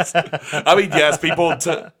 I mean, yes, people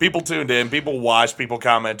tuned in, people watched, people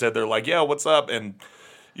commented. They're like, "Yeah, what's up?" And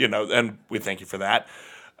you know, and we thank you for that.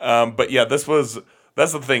 But yeah, that's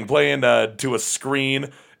the thing. Playing to a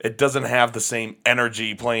screen, it doesn't have the same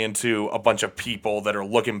energy playing to a bunch of people that are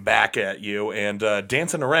looking back at you and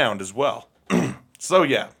dancing around as well. So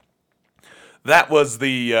yeah, that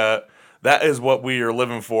is what we are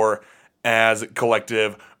living for as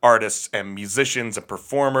collective artists and musicians and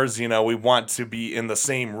performers. You know, we want to be in the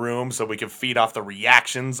same room so we can feed off the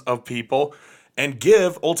reactions of people and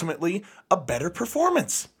give, ultimately, a better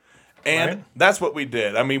performance. And that's what we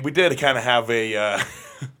did. I mean, we did kind of have a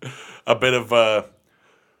bit of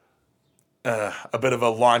a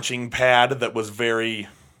launching pad that was very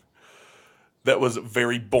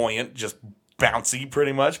buoyant, just bouncy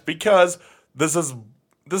pretty much, because this is like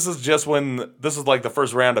the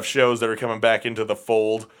first round of shows that are coming back into the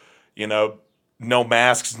fold, you know, no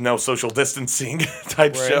masks, no social distancing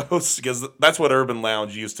type shows, because that's what Urban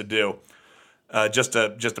Lounge used to do, just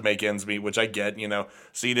to make ends meet, which I get, you know,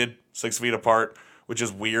 seated 6 feet apart, which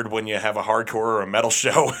is weird when you have a hardcore or a metal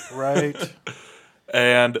show. Right.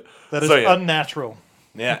 And that is unnatural.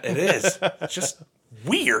 Yeah, it is. It's just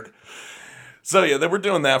weird. So yeah, they were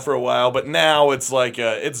doing that for a while, but now it's like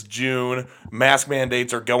it's June. Mask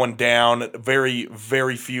mandates are going down. Very,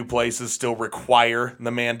 very few places still require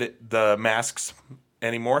the masks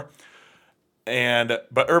anymore.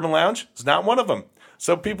 But Urban Lounge is not one of them.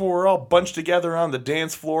 So people were all bunched together on the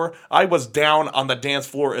dance floor. I was down on the dance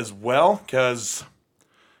floor as well, because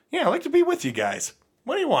I like to be with you guys.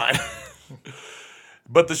 What do you want?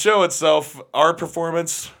 But the show itself, our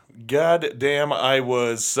performance, god damn, I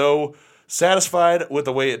was so satisfied with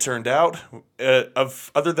the way it turned out.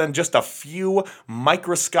 Other than just a few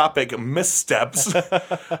microscopic missteps,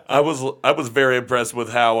 I was very impressed with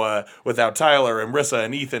how Tyler and Rissa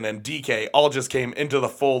and Ethan and DK all just came into the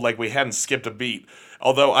fold like we hadn't skipped a beat.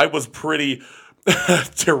 Although I was pretty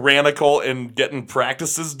tyrannical in getting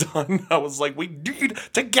practices done. I was like, we need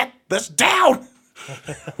to get this down.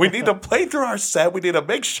 We need to play through our set. We need to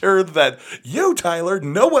make sure that you, Tyler,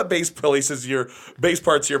 know what bass parts you're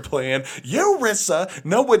playing. You, Rissa,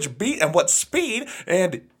 know which beat and what speed.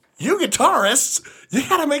 And you, guitarists, you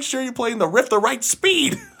gotta make sure you're playing the riff the right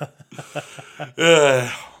speed.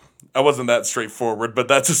 I wasn't that straightforward, but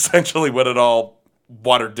that's essentially what it all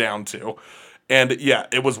watered down to. And yeah,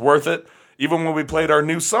 it was worth it. Even when we played our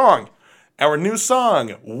new song,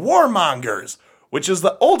 Warmongers, which is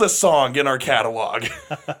the oldest song in our catalog.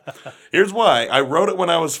 Here's why. I wrote it when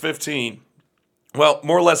I was 15. Well,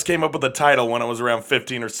 more or less came up with the title when I was around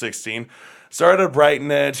 15 or 16. Started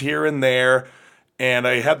writing it here and there, and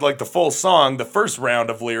I had like the full song, the first round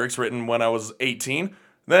of lyrics written when I was 18.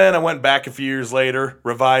 Then I went back a few years later,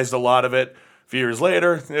 revised a lot of it. A few years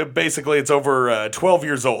later, it's over 12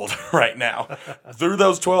 years old right now. Through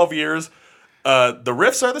those 12 years, the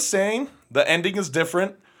riffs are the same. The ending is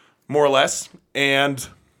different, more or less, and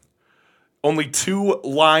only 2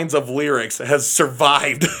 lines of lyrics has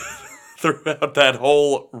survived throughout that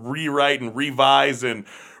whole rewrite and revise and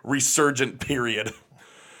resurgent period.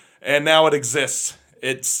 And now it exists.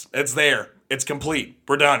 It's there. It's complete.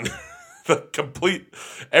 We're done.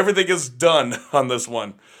 Everything is done on this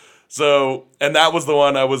one. So, and that was the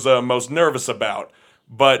one I was most nervous about.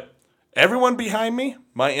 But everyone behind me,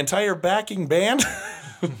 my entire backing band.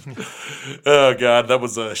 Oh God, that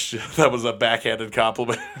was a backhanded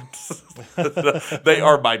compliment. They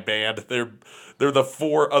are my band. They're the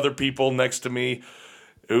 4 other people next to me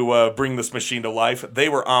who bring this machine to life. They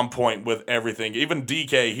were on point with everything. Even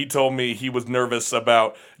DK, he told me he was nervous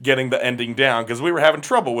about getting the ending down because we were having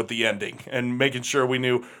trouble with the ending and making sure we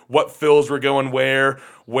knew what fills were going where,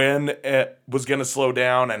 when it was going to slow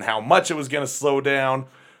down, and how much it was going to slow down.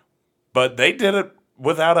 But they did it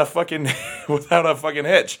without a fucking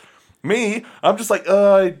hitch. Me, I'm just like,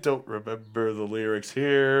 I don't remember the lyrics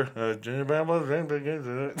here. But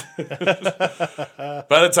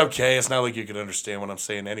it's okay. It's not like you can understand what I'm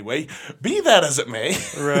saying anyway. Be that as it may.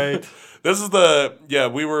 Right. This is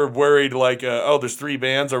we were worried like, there's 3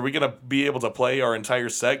 bands. Are we going to be able to play our entire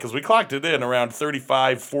set? Because we clocked it in around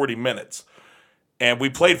 35, 40 minutes. And we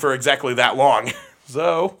played for exactly that long.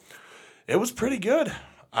 So it was pretty good.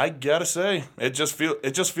 I gotta say, it just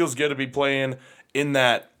feels good to be playing in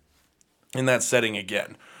that setting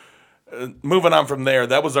again. Moving on from there,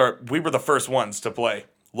 we were the first ones to play.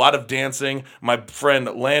 A lot of dancing. My friend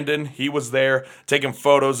Landon, he was there taking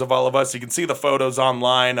photos of all of us. You can see the photos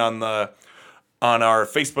online on our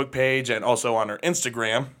Facebook page and also on our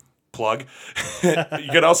Instagram. Plug. You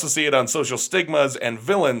can also see it on Social Stigmas and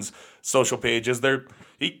Villains social pages.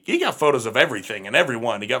 He got photos of everything and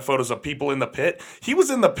everyone. He got photos of people in the pit. He was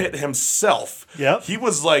in the pit himself. Yep. He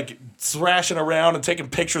was like thrashing around and taking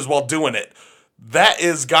pictures while doing it. That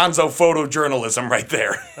is gonzo photojournalism right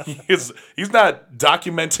there. He's not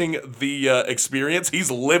documenting the experience. He's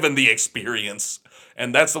living the experience.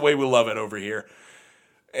 And that's the way we love it over here.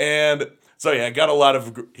 And so yeah, he got a lot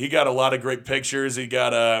of great pictures. He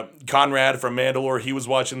got Conrad from Mandalore. He was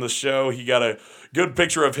watching the show. He got a good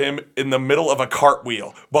picture of him in the middle of a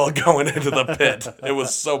cartwheel while going into the pit. It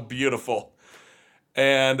was so beautiful.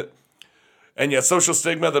 And yeah, Social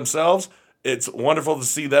Stigma themselves, it's wonderful to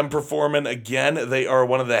see them performing again. They are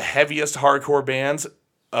one of the heaviest hardcore bands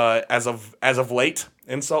as of late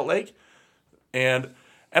in Salt Lake. And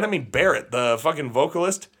I mean Barrett, the fucking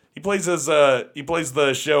vocalist, he plays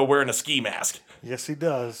the show wearing a ski mask. Yes, he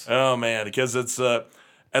does. Oh man, because it's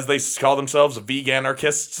as they call themselves, vegan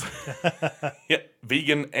anarchists. Yeah,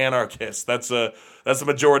 vegan anarchists. That's the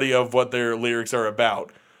majority of what their lyrics are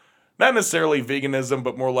about. Not necessarily veganism,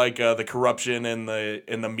 but more like the corruption in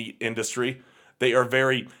the meat industry. They are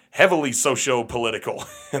very heavily socio-political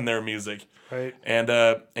in their music. Right. And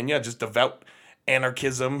yeah, just devout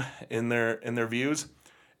anarchism in their views.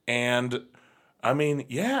 And I mean,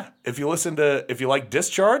 yeah. If you like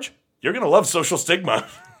Discharge, you're gonna love Social Stigma.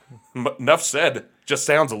 Enough said. Just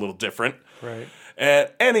sounds a little different. Right. And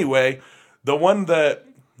anyway, we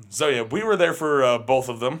were there for both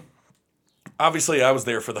of them. Obviously, I was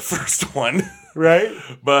there for the first one, Right.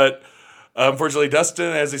 but unfortunately,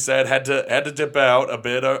 Dustin, as he said, had to dip out a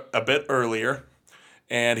bit earlier,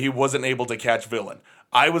 and he wasn't able to catch Villain.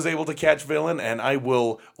 I was able to catch Villain, and I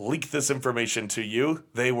will leak this information to you.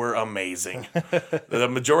 They were amazing. The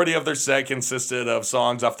majority of their set consisted of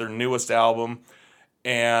songs off their newest album,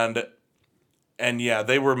 and yeah,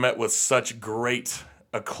 they were met with such great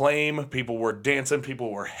acclaim. People were dancing,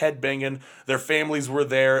 people were headbanging. Their families were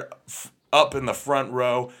there, up in the front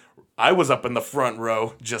row. I was up in the front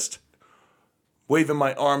row, just waving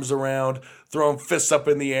my arms around, throwing fists up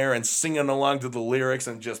in the air, and singing along to the lyrics,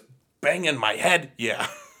 and just banging my head. Yeah,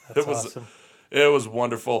 That's awesome. It was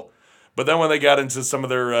wonderful. But then when they got into some of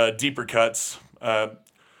their deeper cuts, when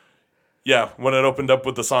it opened up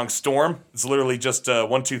with the song Storm, it's literally just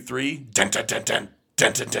 1, 2, 3, dun dun dun dun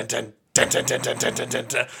dun dun dun dun. Dun, dun, dun, dun, dun, dun, dun,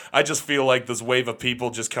 dun. I just feel like this wave of people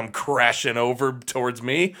just come crashing over towards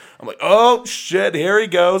me. I'm like, oh shit, here he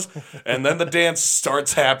goes. And then the dance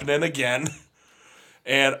starts happening again.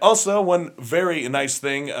 And also, one very nice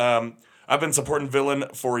thing, I've been supporting Villain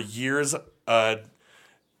for years,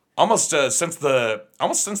 almost since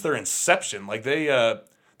their inception. Like they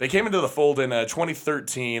came into the fold in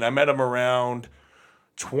 2013. I met them around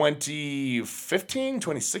 2015,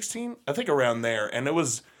 2016, I think around there, and it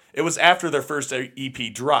was after their first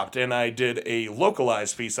EP dropped, and I did a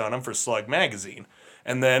localized piece on them for Slug Magazine.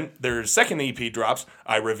 And then their second EP drops,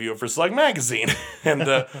 I review it for Slug Magazine.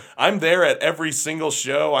 And I'm there at every single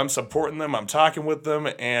show. I'm supporting them. I'm talking with them.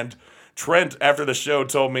 And Trent, after the show,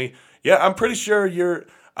 told me, yeah, I'm pretty sure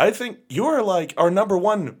I think you're like our number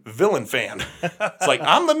one Villain fan. It's like,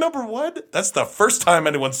 I'm the number one? That's the first time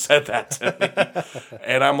anyone said that to me.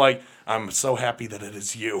 And I'm like, I'm so happy that it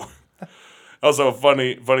is you. Also, a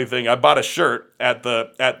funny thing, I bought a shirt at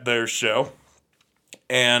their show.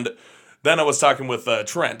 And then I was talking with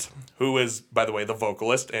Trent, who is, by the way, the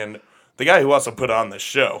vocalist and the guy who also put on this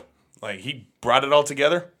show. Like, he brought it all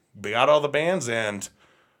together, got all the bands, and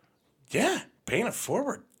yeah, paying it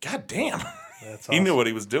forward. God damn. That's He knew awesome. what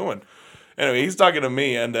he was doing. Anyway, he's talking to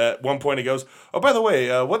me, and at one point he goes, oh, by the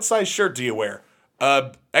way, what size shirt do you wear?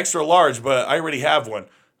 Extra large, but I already have one.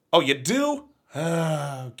 Oh, you do?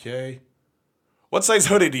 Okay. What size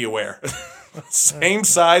hoodie do you wear? Same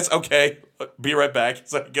size? Okay. Be right back.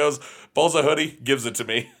 So he goes, pulls a hoodie, gives it to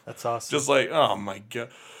me. That's awesome. Just like, oh my God.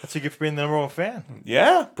 That's a gift for being the number one fan.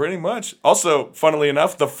 Yeah, pretty much. Also, funnily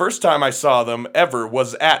enough, the first time I saw them ever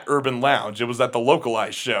was at Urban Lounge. It was at the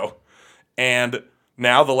Localized show. And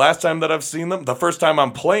now, the last time that I've seen them, the first time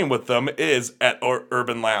I'm playing with them is at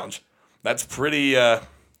Urban Lounge. That's pretty, I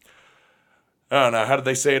don't know, how did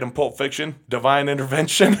they say it in Pulp Fiction? Divine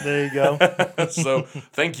intervention. There you go. So,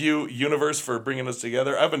 thank you, Universe, for bringing us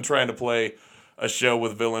together. I've been trying to play a show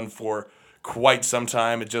with Villain for quite some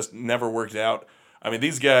time. It just never worked out. I mean,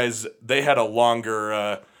 these guys, they had a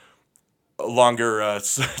longer, what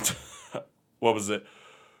was it?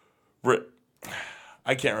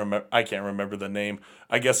 I can't remember the name.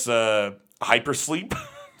 I guess hypersleep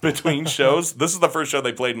between shows. This is the first show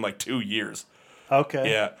they played in like 2 years.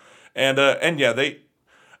 Okay. Yeah, and yeah,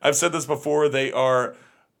 I've said this before. They are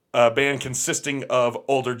a band consisting of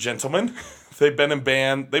older gentlemen. They've been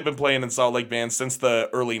playing in Salt Lake bands since the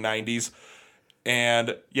early '90s.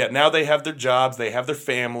 And yeah, now they have their jobs, they have their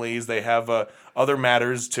families, they have other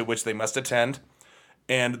matters to which they must attend,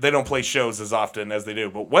 and they don't play shows as often as they do.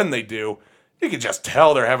 But when they do, you can just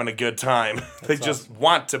tell they're having a good time. They just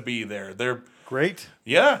want to be there. They're Great.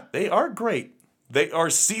 yeah, they are great. They are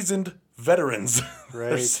seasoned veterans.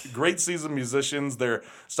 They're Right. great seasoned musicians. Their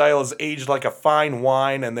style is aged like a fine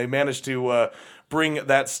wine, and they managed to bring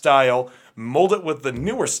that style, mold it with the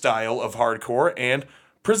newer style of hardcore, and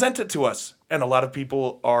present it to us. And a lot of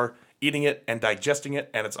people are eating it and digesting it,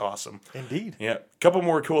 and it's awesome. Indeed. Yeah. A couple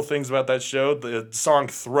more cool things about that show. The song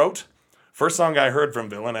Throat. First song I heard from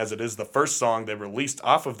Villain, as it is the first song they released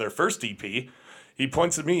off of their first EP. He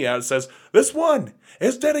points at me out and says, "This one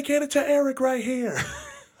is dedicated to Eric right here.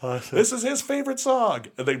 Awesome. This is his favorite song."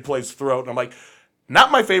 And then he plays Throat, and I'm like,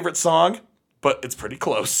 not my favorite song, but it's pretty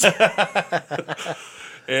close.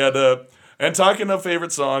 And talking of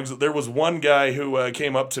favorite songs, there was one guy who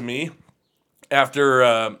came up to me after,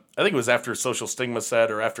 I think it was after Social Stigma set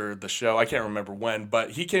or after the show. I can't remember when,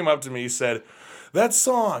 but he came up to me and said, "That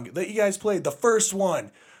song that you guys played, the first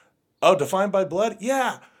one, oh, Defined by Blood?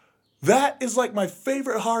 Yeah, that is like my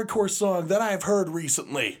favorite hardcore song that I have heard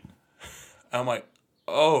recently." I'm like,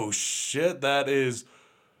 oh shit, that is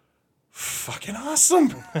fucking awesome.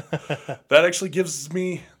 That actually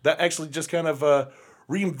just kind of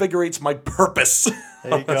reinvigorates my purpose.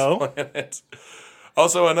 There you go. Planet.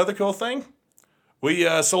 Also, another cool thing, we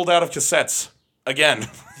sold out of cassettes again.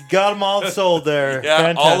 You got them all sold there. Yeah,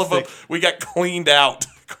 Fantastic. all of them. We got cleaned out.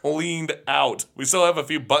 Cleaned out. We still have a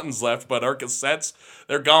few buttons left, but our cassettes,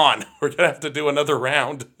 they're gone. We're going to have to do another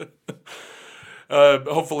round.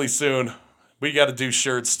 Hopefully soon. We got to do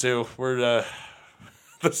shirts too. We're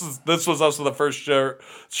this was also the first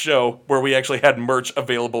show where we actually had merch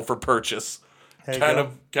available for purchase. There you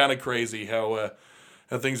Kind of crazy how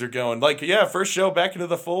things are going. Like, yeah, first show back into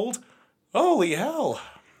the fold. Holy hell.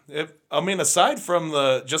 Aside from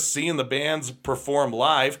just seeing the bands perform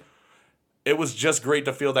live, it was just great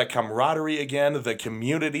to feel that camaraderie again. The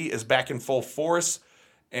community is back in full force,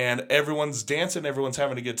 and everyone's dancing, everyone's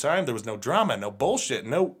having a good time. There was no drama, no bullshit,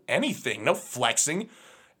 no anything, no flexing.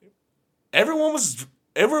 Everyone was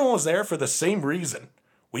there for the same reason.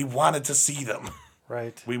 We wanted to see them.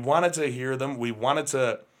 Right. We wanted to hear them. We wanted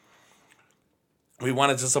to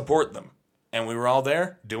support them, and we were all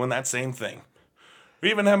there doing that same thing. We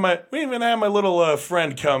even had my little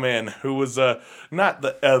friend come in who was not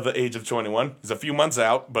the age of 21. He's a few months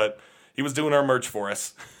out, but he was doing our merch for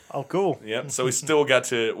us. Oh, cool. Yep. So he still got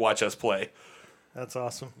to watch us play. That's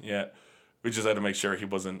awesome. Yeah. We just had to make sure he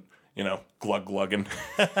wasn't, glug-glugging,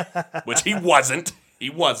 which he wasn't. He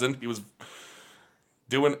wasn't. He was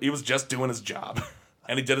just doing his job,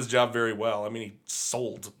 and he did his job very well. I mean, he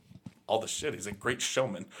sold all the shit. He's a great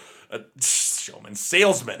salesman.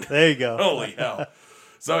 There you go. Holy hell.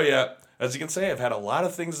 So, yeah, as you can say, I've had a lot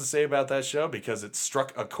of things to say about that show because it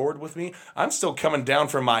struck a chord with me. I'm still coming down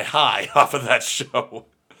from my high off of that show.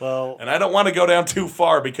 Well, And I don't want to go down too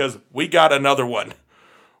far because we got another one.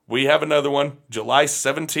 We have another one, July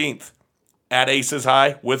 17th at Aces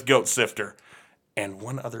High with Goat Sifter. And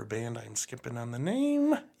one other band, I'm skipping on the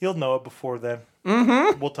name. you'll know it before then.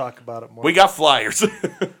 Mm-hmm. We'll talk about it more. We got flyers.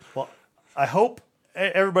 Well, I hope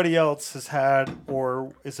everybody else has had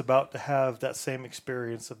or is about to have that same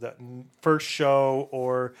experience of that first show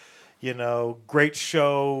or, great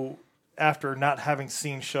show after not having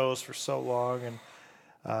seen shows for so long,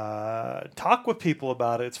 and talk with people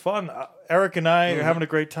about it. It's fun. Eric and I are having a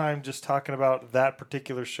great time just talking about that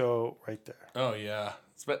particular show right there. Oh, yeah.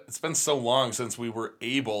 It's been so long since we were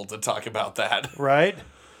able to talk about that. Right?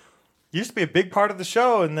 Used to be a big part of the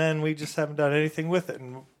show, and then we just haven't done anything with it.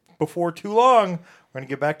 And before too long, we're going to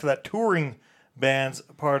get back to that touring bands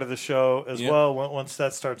part of the show as well once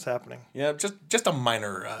that starts happening. Yeah, just a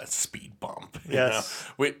minor speed bump. Yes.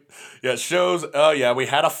 Shows. Oh yeah, we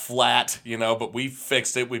had a flat, but we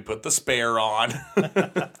fixed it. We put the spare on.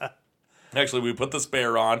 Actually, we put the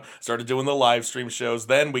spare on. Started doing the live stream shows.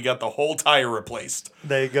 Then we got the whole tire replaced.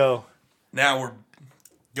 There you go. Now we're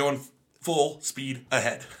going full speed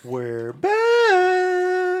ahead. We're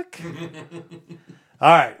back. All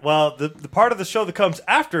right. Well, the part of the show that comes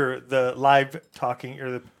after the live talking or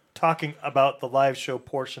the talking about the live show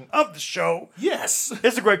portion of the show Yes.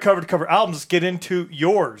 is a great cover-to-cover album. Let's get into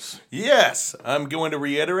yours. Yes. I'm going to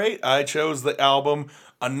reiterate. I chose the album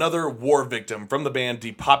Another War Victim from the band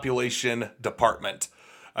Depopulation Department.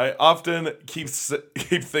 I often keep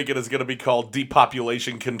thinking it's going to be called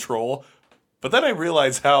Depopulation Control, but then I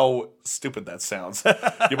realize how stupid that sounds.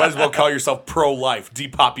 You might as well call yourself pro-life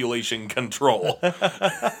Depopulation Control,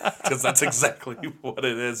 because that's exactly what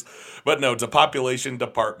it is. But no, Depopulation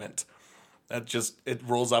Department. It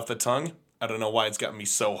rolls off the tongue. I don't know why it's taken me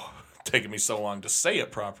so long to say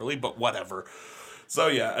it properly, but whatever. So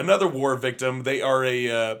yeah, Another War Victim. They are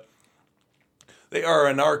a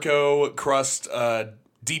narco crust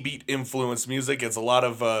D-beat influenced music. It's a lot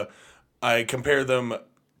of I compare them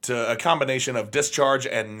to a combination of Discharge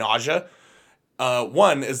and Nausea.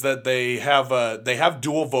 One is that they have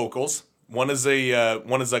dual vocals. One is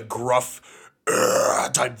a gruff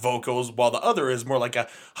type vocals, while the other is more like a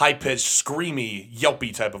high pitched, screamy,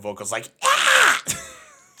 yelpy type of vocals, like ah.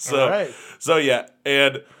 So yeah,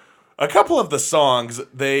 and a couple of the songs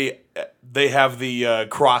they have the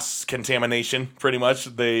cross contamination pretty much.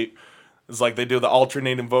 It's like they do the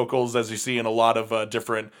alternating vocals as you see in a lot of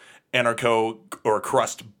different anarcho or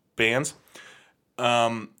crust bands.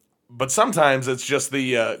 But sometimes it's just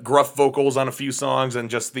the gruff vocals on a few songs and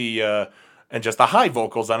just the high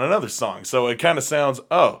vocals on another song. So it kind of sounds,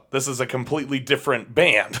 oh, this is a completely different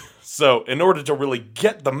band. So in order to really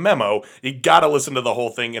get the memo, you got to listen to the whole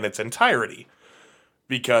thing in its entirety.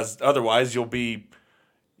 Because otherwise you'll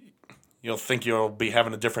think you'll be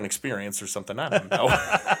having a different experience or something. I don't know.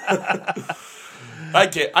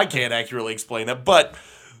 I can't accurately explain it, but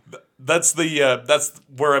that's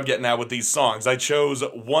where I'm getting at with these songs. I chose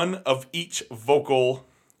one of each vocal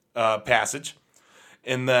passage.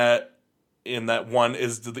 In that one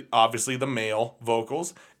is obviously the male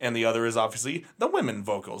vocals, and the other is obviously the women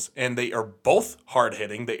vocals, and they are both hard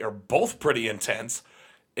hitting. They are both pretty intense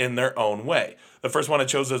in their own way. The first one I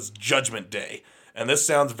chose is Judgment Day, and this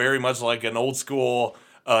sounds very much like an old school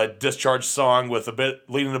Discharge song with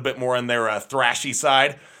leaning a bit more on their thrashy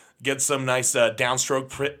side. Get some nice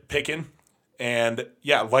downstroke picking. And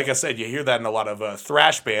yeah, like I said, you hear that in a lot of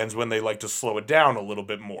thrash bands when they like to slow it down a little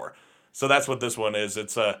bit more. So that's what this one is.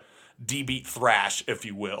 It's a D-beat thrash, if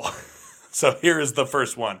you will. So here is the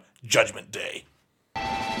first one, Judgment Day.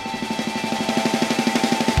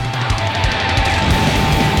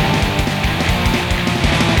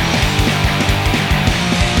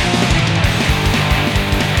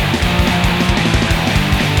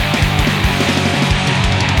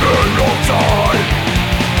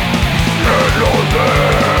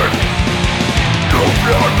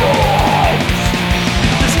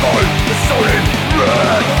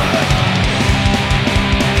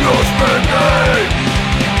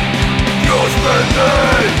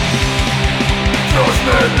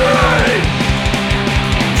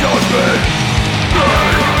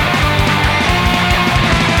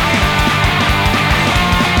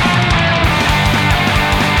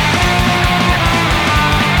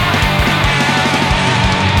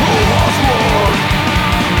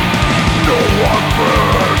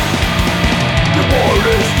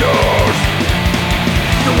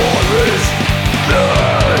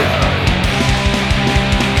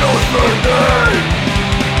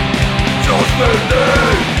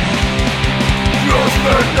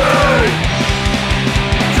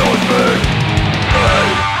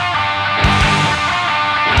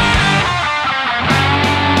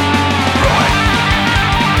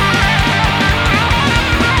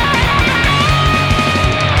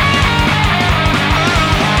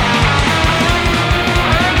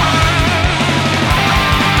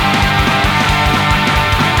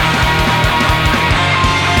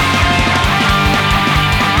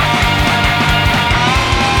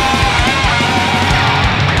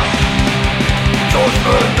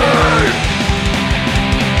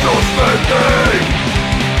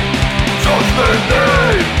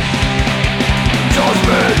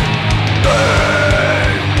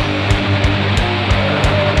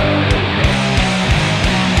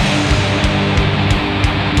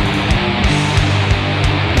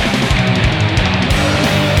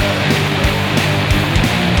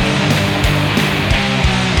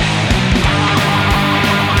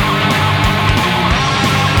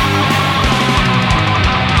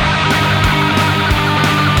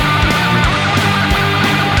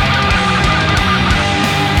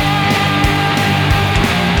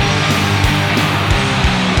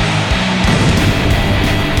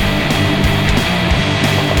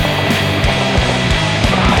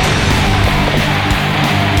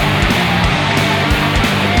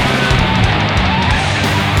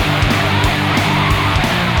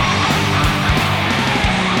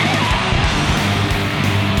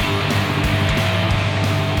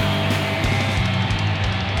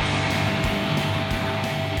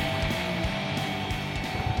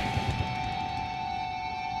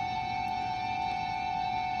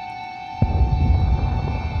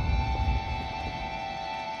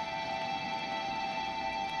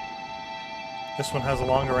 This one has a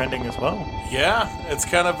longer ending as well. Yeah, it's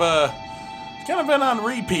kind of been on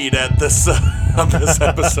repeat at this on this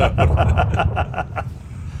episode.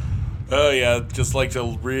 Oh yeah, just like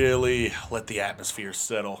to really let the atmosphere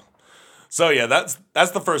settle. So yeah, that's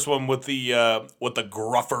the first one with the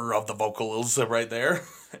gruffer of the vocals right there,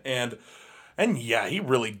 and yeah, he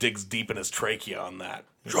really digs deep in his trachea on that.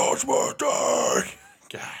 Judgment Day.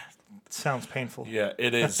 God. Sounds painful. Yeah,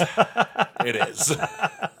 it is. It is.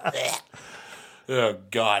 Oh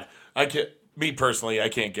God, me personally, I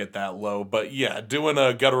can't get that low. But yeah, doing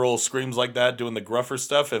guttural screams like that, doing the gruffer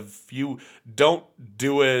stuff. If you don't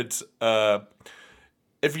do it,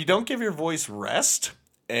 if you don't give your voice rest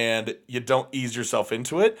and you don't ease yourself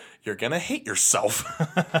into it, you're gonna hate yourself.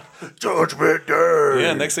 Judgment Day.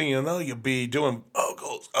 Yeah, next thing you know, you'll be doing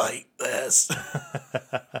vocals like this.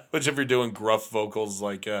 Which, if you're doing gruff vocals,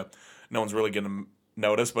 like no one's really gonna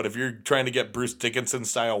notice. But if you're trying to get Bruce Dickinson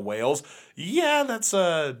style wails, yeah, that's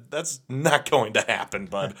not going to happen,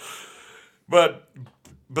 bud. But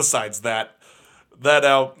besides that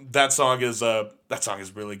song is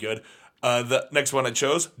really good. The next one I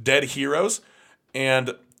chose, Dead Heroes,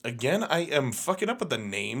 and again, I am fucking up with the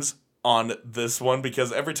names on this one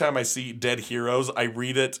because every time I see Dead Heroes, I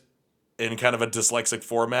read it in kind of a dyslexic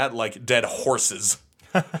format, like Dead Horses.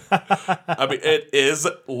 I mean, it is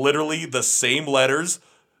literally the same letters,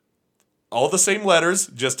 all the same letters,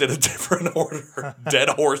 just in a different order. Dead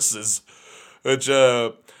Horses, which,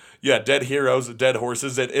 Dead Heroes, Dead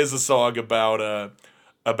Horses. It is a song about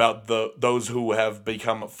those who have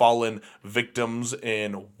become fallen victims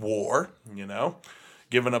in war.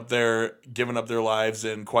 Giving up their lives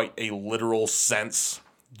in quite a literal sense,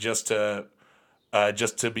 just to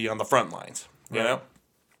be on the front lines. You know.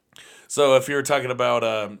 So if you're talking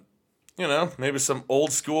about, maybe some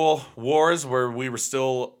old school wars where we were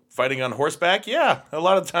still fighting on horseback, yeah, a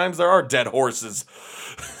lot of times there are dead horses.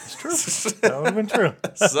 It's true. That would have been true.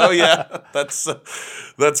 So yeah, that's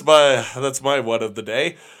my one of the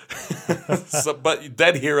day. But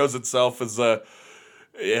Dead Heroes itself is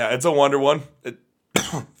it's a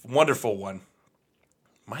wonderful one.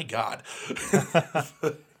 My God.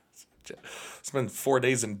 Spent 4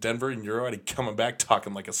 days in Denver, and you're already coming back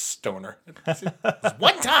talking like a stoner. It's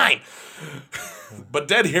one time. But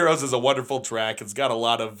Dead Heroes is a wonderful track. It's got a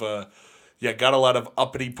lot of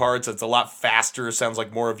uppity parts. It's a lot faster. Sounds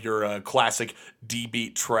like more of your classic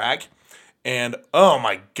D-beat track. And oh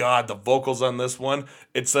my God, the vocals on this one.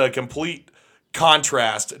 It's a complete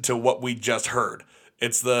contrast to what we just heard.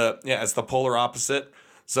 It's the polar opposite.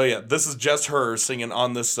 So yeah, this is just her singing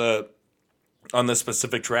on this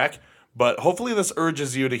specific track. But hopefully this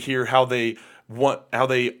urges you to hear how they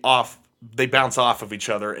bounce off of each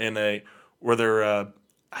other where they're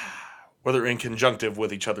in conjunctive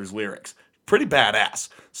with each other's lyrics. Pretty badass.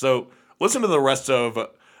 So listen to the rest of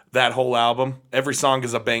that whole album. Every song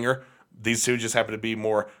is a banger. These two just happen to be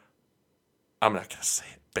more, I'm not gonna say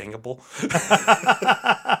it, bangable.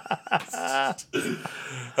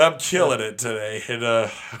 I'm killing it today in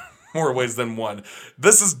more ways than one.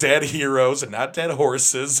 This is Dead Heroes and not Dead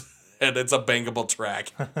Horses. And it's a bangable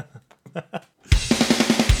track.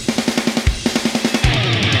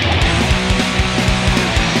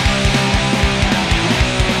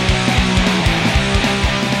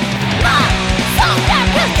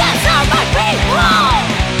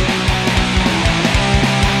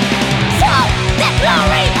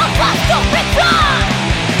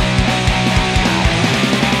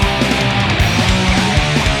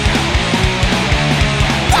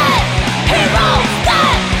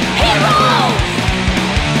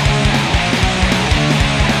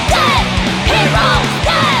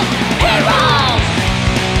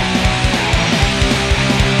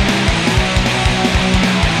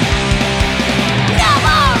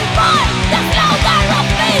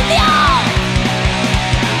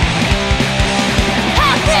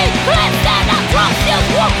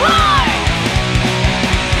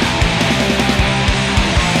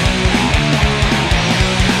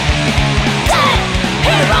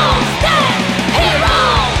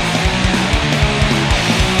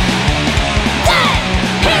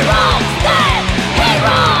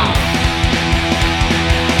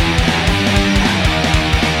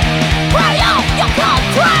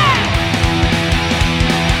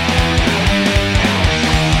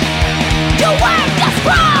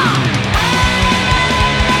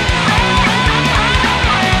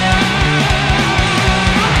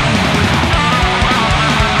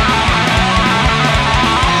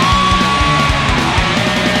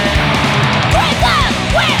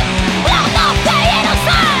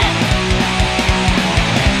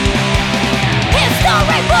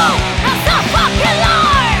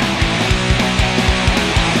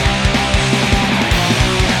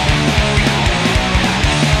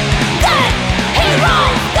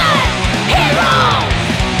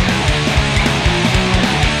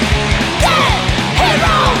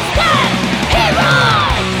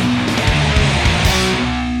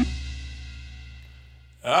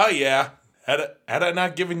 Yeah. Had I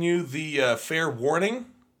not given you the fair warning,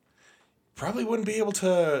 probably wouldn't be able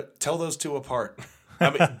to tell those two apart. I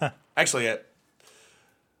mean, actually,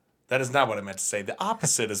 that is not what I meant to say. The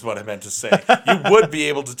opposite is what I meant to say. You would be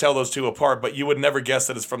able to tell those two apart, but you would never guess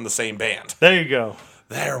that it's from the same band. There you go.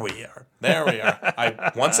 There we are.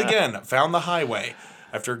 I once again found the highway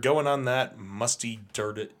after going on that musty,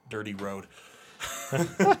 dirty road.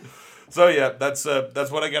 So yeah, that's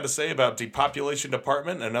what I got to say about Depopulation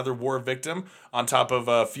Department, another war victim. On top of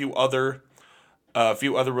a few other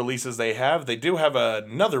releases they have, they do have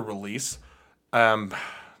another release. There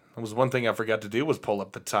was one thing I forgot to do was pull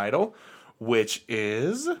up the title, which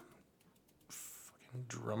is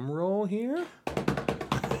drum roll here.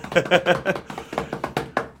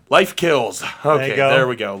 Life Kills. Okay, there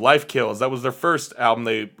we go. Life Kills. That was their first album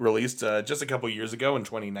they released just a couple years ago in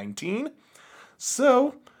 2019.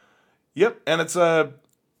 So. Yep, and it's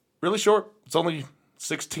really short. It's only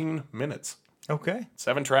 16 minutes. Okay.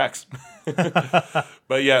 7 tracks.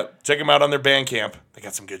 But yeah, check them out on their Bandcamp. They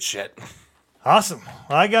got some good shit. Awesome.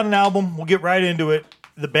 Well, I got an album. We'll get right into it.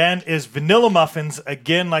 The band is Vanilla Muffins.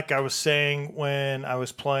 Again, like I was saying when I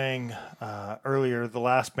was playing earlier, the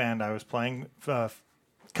last band I was playing,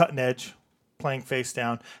 Cutting Edge, playing Face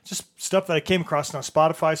Down. Just stuff that I came across on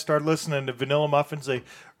Spotify. Started listening to Vanilla Muffins. They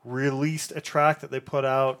released a track that they put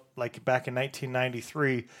out like back in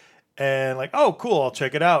 1993. And like, oh, cool, I'll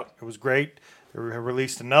check it out. It was great. They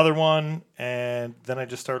released another one. And then I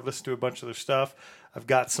just started listening to a bunch of their stuff. I've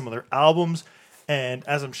got some of their albums. And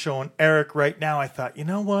as I'm showing Eric right now, I thought, you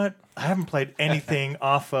know what? I haven't played anything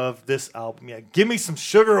off of this album yet. Give me some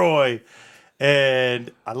Sugar Oi. And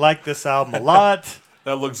I like this album a lot.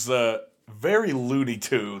 That looks very Looney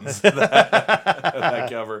Tunes, that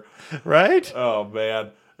cover. Right? Oh,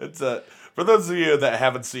 man. It's for those of you that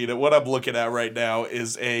haven't seen it, what I'm looking at right now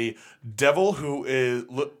is a devil who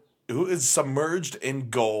is submerged in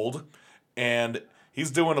gold, and he's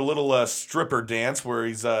doing a little stripper dance where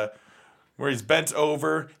he's bent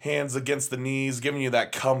over, hands against the knees, giving you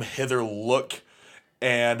that come hither look,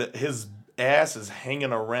 and his ass is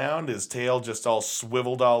hanging around, his tail just all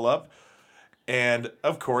swiveled all up, and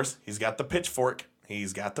of course he's got the pitchfork.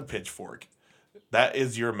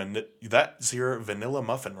 That's your vanilla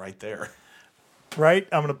muffin right there. Right?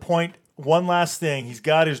 I'm going to point one last thing. He's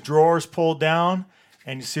got his drawers pulled down,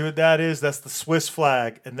 and you see what that is? That's the Swiss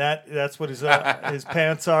flag, and that's what his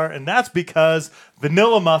pants are, and that's because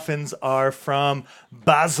Vanilla Muffins are from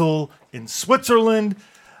Basel in Switzerland.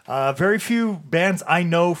 Very few bands I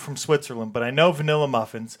know from Switzerland, but I know Vanilla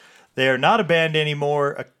Muffins. They are not a band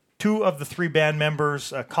anymore. 2 of the 3 band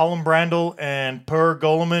members, Colin Brandel and Per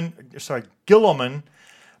Gilliman,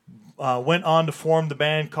 went on to form the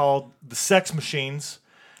band called The Sex Machines.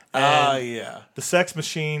 Yeah. The Sex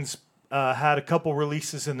Machines had a couple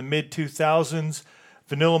releases in the mid-2000s.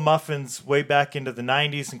 Vanilla Muffins way back into the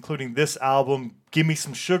 90s, including this album, Give Me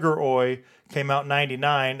Some Sugar Oi, came out in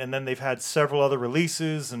 99, and then they've had several other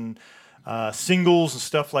releases and singles and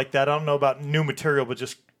stuff like that. I don't know about new material, but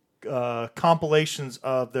just compilations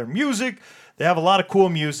of their music. They have a lot of cool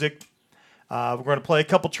music. We're going to play a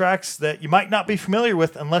couple tracks that you might not be familiar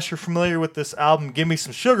with unless you're familiar with this album, Give Me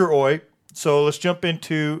Some Sugar Oi. So let's jump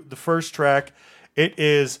into the first track. It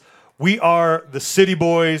is We Are the City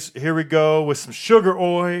Boys. Here we go with some Sugar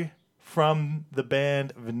Oi from the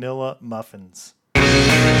band Vanilla Muffins.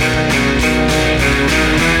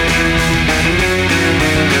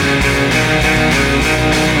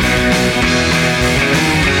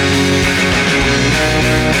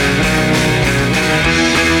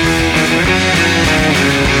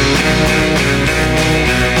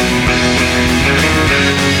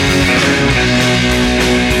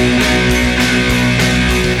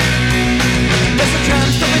 There's a tram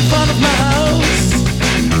stop in front of my house.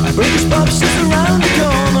 A British pub just around the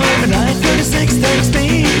corner. And 9:36 takes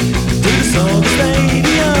me to the Solar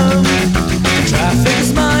Stadium. The traffic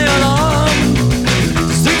is my alarm.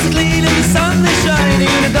 The streets are clean and the sun is shining.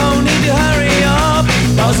 I don't need to hurry up.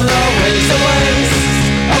 Those are always the ways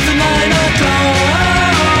of the 9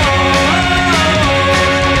 o'clock.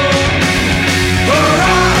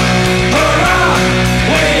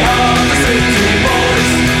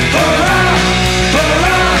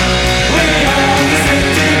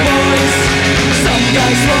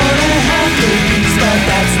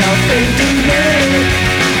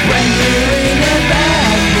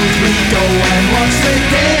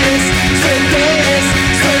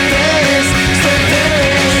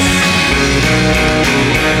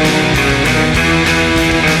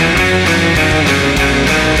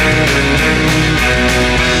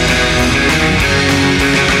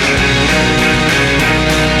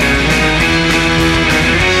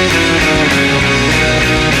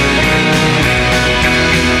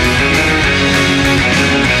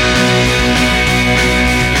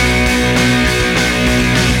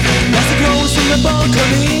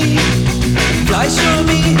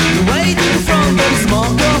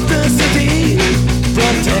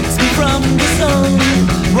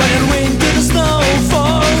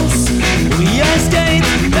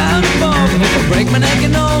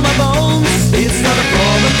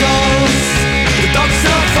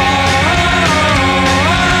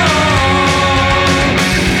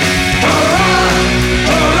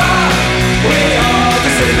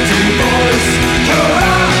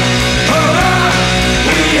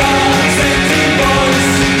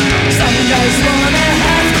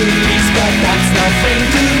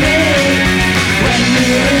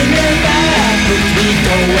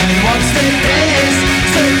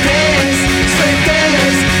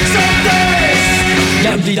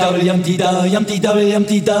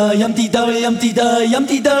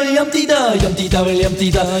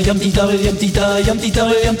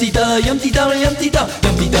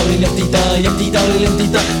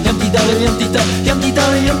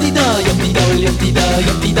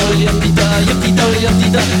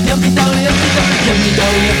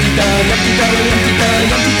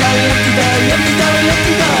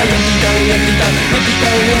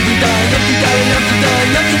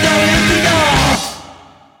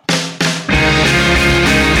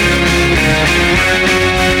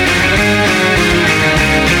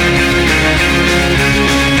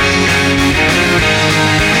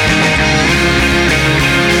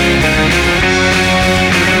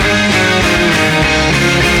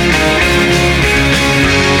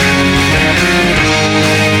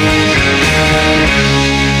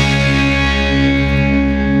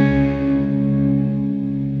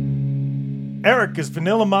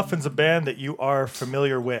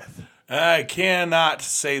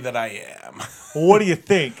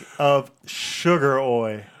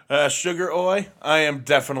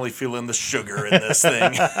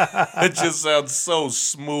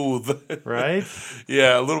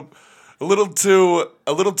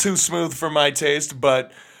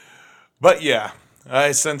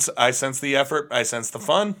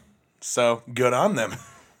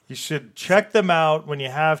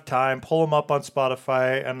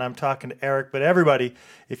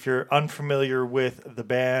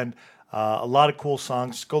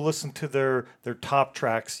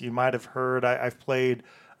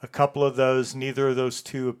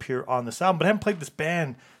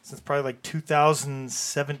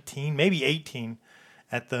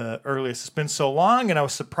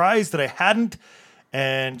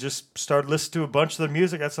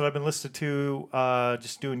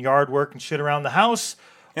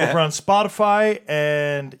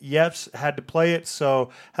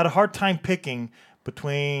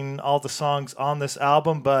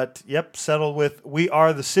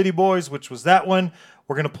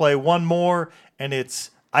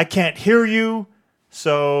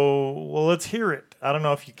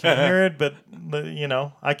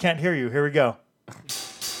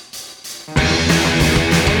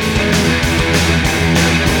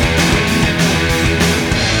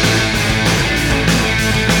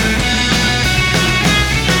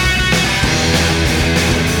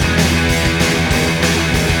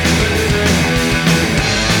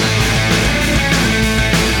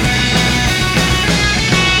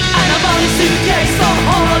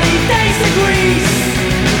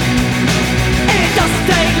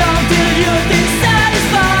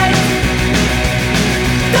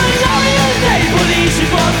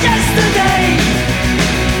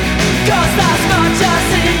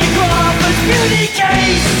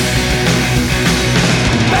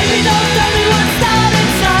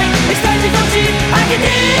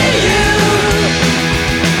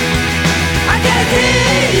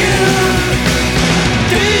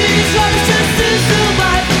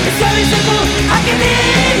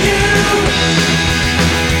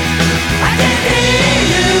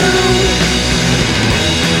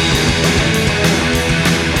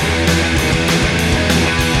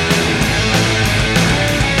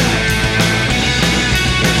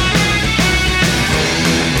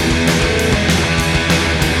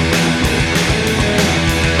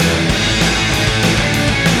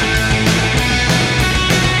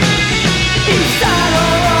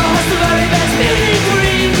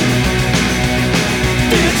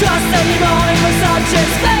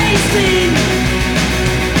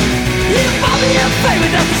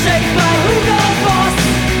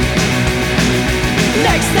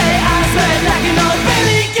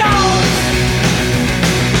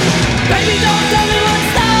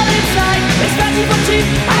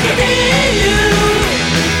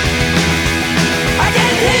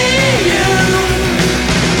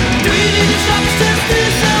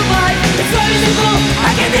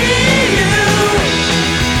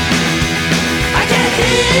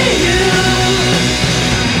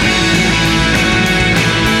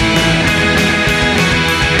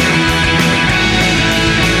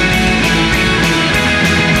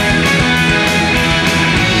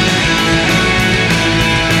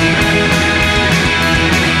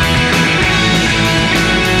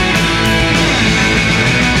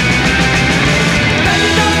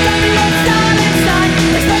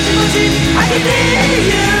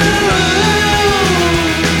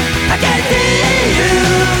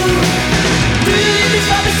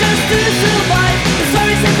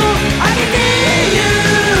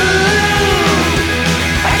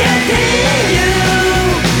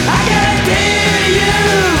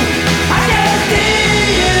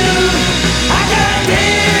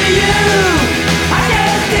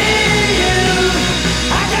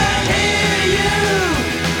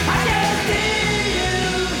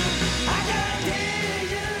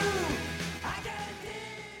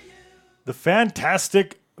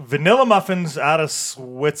 fantastic Vanilla Muffins out of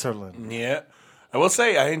Switzerland. Yeah. I will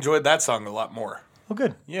say I enjoyed that song a lot more. Oh,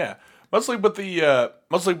 good. Yeah. Mostly with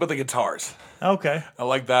the guitars. Okay. I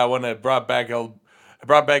like that one. It brought back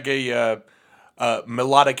a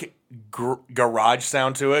melodic garage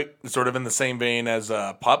sound to it, sort of in the same vein as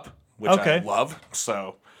Pup, which I Okay. love.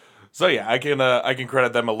 So yeah, I can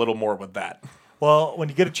credit them a little more with that. Well, when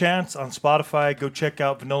you get a chance on Spotify, go check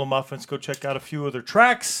out Vanilla Muffins. Go check out a few of their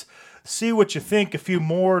tracks. See what you think. A few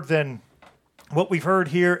more than what we've heard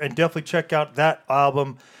here, and definitely check out that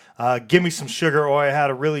album. Give Me Some Sugar. Oh, I had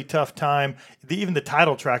a really tough time. Even the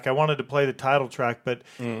title track, I wanted to play the title track, but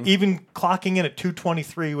even clocking in at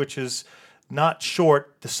 2:23, which is not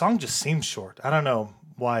short, the song just seems short. I don't know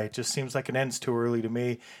why. It just seems like it ends too early to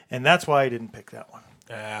me, and that's why I didn't pick that one.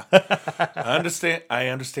 Yeah, I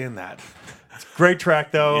understand that. Great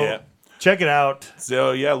track, though. Yeah. Check it out.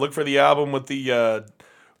 So yeah, look for the album with the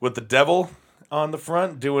devil on the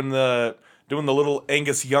front doing the little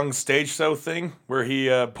Angus Young stage show thing where he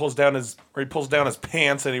pulls down his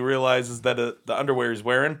pants and he realizes that the underwear he's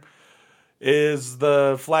wearing is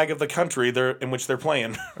the flag of the country in which they're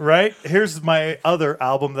playing. Right? Here's my other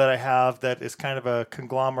album that I have that is kind of a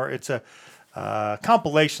conglomerate. It's a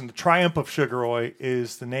compilation. The Triumph of Sugaroy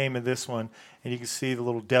is the name of this one. And you can see the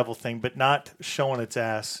little devil thing, but not showing its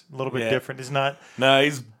ass. A little bit different. It's not... No,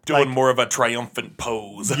 he's doing Like- more of a triumphant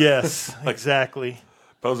pose. Yes, exactly.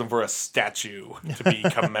 Posing for a statue to be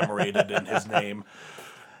commemorated in his name.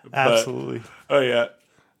 Absolutely. Oh, yeah.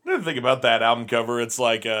 Another thing about that album cover, it's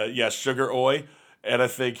like, Sugar Oi. And I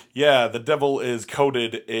think, the devil is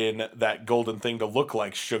coated in that golden thing to look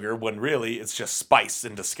like sugar when really it's just spice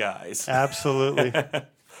in disguise. Absolutely.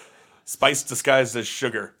 Spice disguised as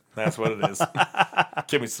sugar. That's what it is.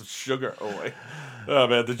 Give me some sugar Oi. Oh,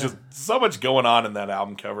 man, there's just so much going on in that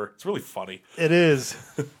album cover. It's really funny. It is.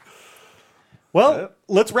 Well,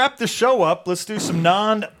 let's wrap the show up. Let's do some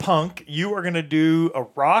non-punk. You are going to do a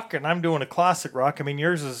rock, and I'm doing a classic rock. I mean,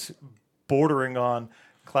 yours is bordering on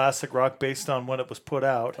classic rock based on when it was put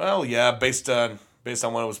out. Well, yeah, based on when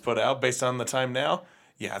it was put out, based on the time now,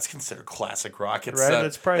 yeah, it's considered classic rock. It's Right,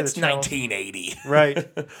 that's probably it's the challenge. 1980. Right.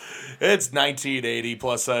 It's 1980.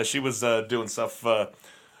 Plus, she was doing stuff.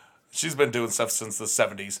 She's been doing stuff since the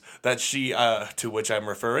 70s. That she, to which I'm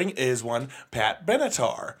referring, is one Pat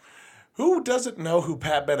Benatar. Who doesn't know who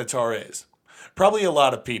Pat Benatar is? Probably a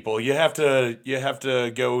lot of people. You have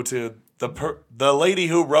to go to the lady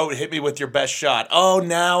who wrote "Hit Me with Your Best Shot." Oh,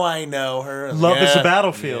 now I know her. Love is a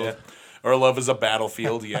Battlefield. Yeah. Or Love is a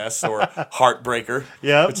Battlefield, yes. Or Heartbreaker.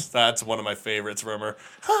 Yep. That's one of my favorites from her.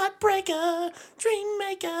 Heartbreaker, dream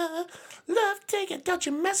maker, love taker, don't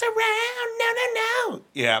you mess around, no.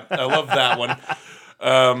 Yeah, I love that one.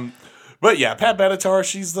 But yeah, Pat Benatar,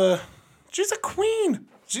 she's a queen.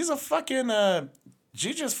 She's a fucking,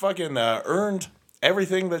 she just fucking earned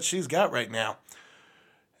everything that she's got right now.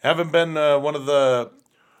 Haven't been one of the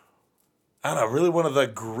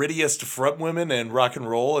grittiest front women in rock and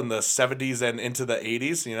roll in the 70s and into the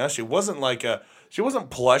 80s. You know, she wasn't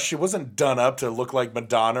plush. She wasn't done up to look like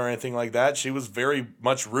Madonna or anything like that. She was very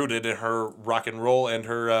much rooted in her rock and roll and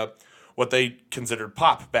her, what they considered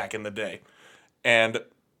pop back in the day.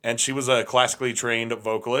 And she was a classically trained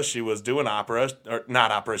vocalist. She was doing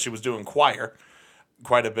she was doing choir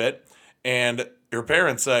quite a bit. And her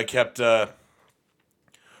parents kept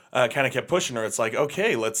pushing her. It's like,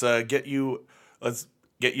 okay, let's get you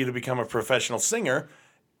to become a professional singer,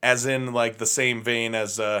 as in like the same vein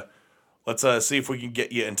as let's see if we can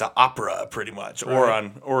get you into opera, pretty much,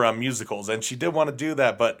 Right. or on musicals. And she did want to do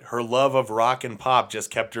that, but her love of rock and pop just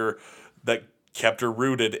kept her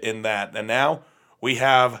rooted in that. And now we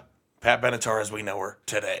have Pat Benatar as we know her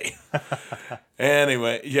today.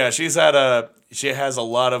 Anyway, yeah, she has a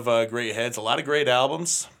lot of great hits, a lot of great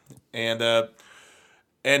albums, and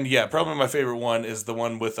yeah, probably my favorite one is the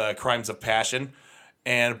one with Crimes of Passion,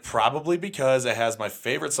 and probably because it has my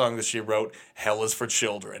favorite song that she wrote, Hell is for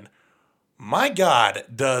Children. My God,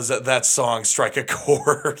 does that song strike a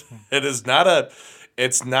chord. It's not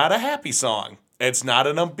a happy song. It's not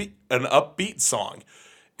an upbeat song.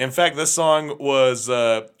 In fact, this song was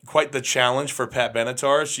quite the challenge for Pat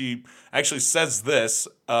Benatar. She actually says this.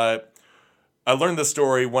 I learned the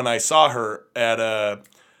story when I saw her at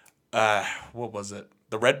what was it?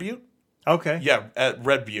 The Red Butte? Okay. Yeah, at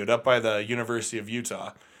Red Butte, up by the University of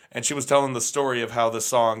Utah. And she was telling the story of how the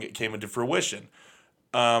song came into fruition.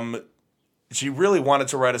 She really wanted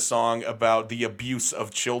to write a song about the abuse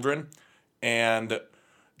of children and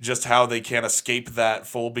just how they can't escape that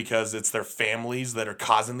full because it's their families that are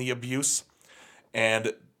causing the abuse.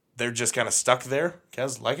 And they're just kind of stuck there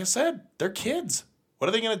because, like I said, they're kids. what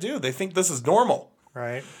are they going to do? They think this is normal.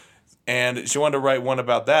 Right. And she wanted to write one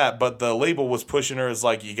about that, but the label was pushing her as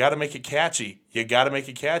like, you got to make it catchy. You got to make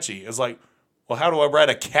it catchy. It's like, well, how do I write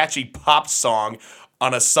a catchy pop song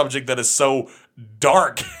on a subject that is so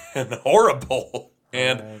dark and horrible?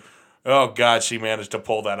 And oh God, she managed to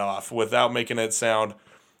pull that off without making it sound.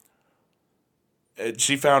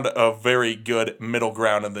 She found a very good middle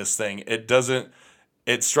ground in this thing.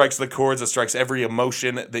 It strikes the chords, it strikes every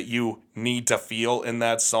emotion that you need to feel in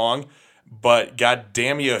that song. But God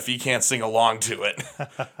damn you if you can't sing along to it.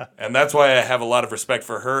 And that's why I have a lot of respect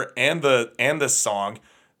for her and this song.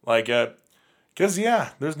 Like, because, yeah,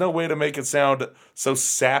 there's no way to make it sound so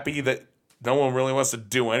sappy that no one really wants to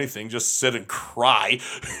do anything, just sit and cry.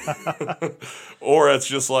 Or it's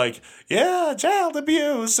just like, yeah, child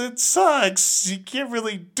abuse, it sucks. You can't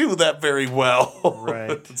really do that very well. Right.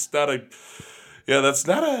 It's not a... Yeah, that's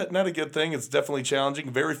not a good thing. It's definitely challenging.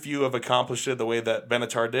 Very few have accomplished it the way that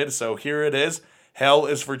Benatar did. So here it is. Hell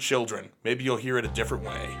is for Children. Maybe you'll hear it a different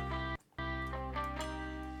way.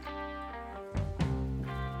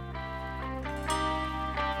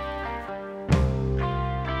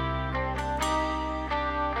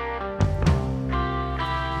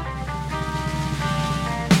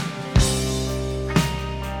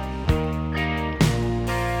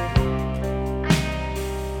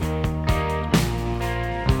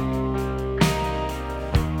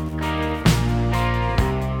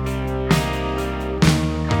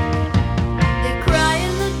 They cry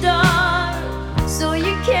in the dark, so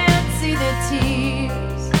you can't see their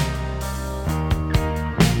tears.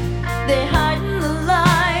 They hide in the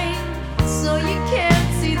light, so you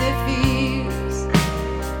can't see their fears.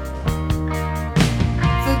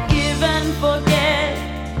 Forgive and forget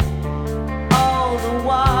all the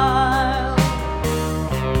while.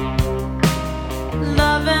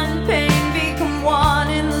 Love and pain become one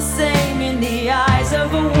and the same in the eyes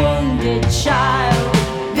of a wounded child.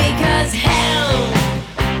 Because hell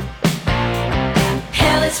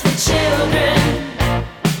is for children.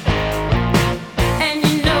 And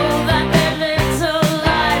you know that their little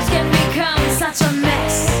lives can become such a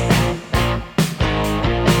mess.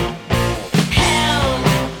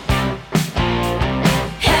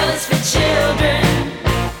 Hell is for children.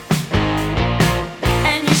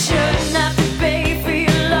 And you shouldn't have to pay for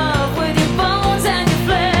your love with your bones and your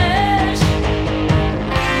flesh.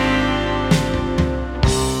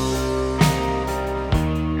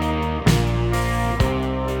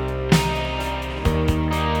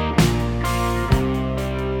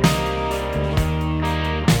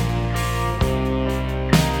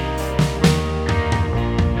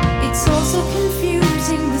 It's also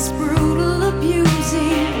confusing, this brutal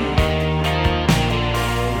abusing.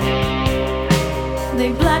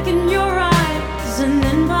 They blacken your eyes and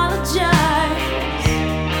then apologize.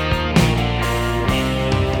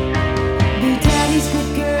 Be daddy's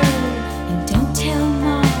good girl and don't tell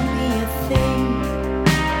mommy a thing.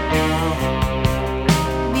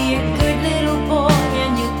 Be a good little boy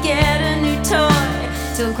and you get a new toy.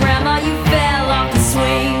 Till grandma you fell off the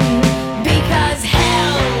swing. Because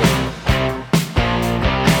hell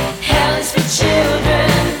is for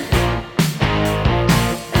children.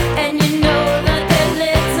 And you know that their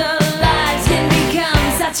little lives can become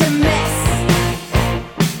such a mess.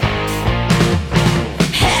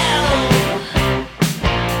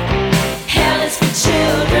 Hell is for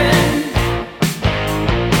children.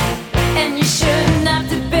 And you shouldn't have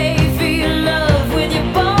to pay for your love with your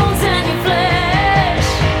bones and your flesh.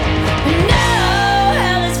 No,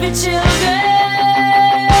 hell is for children.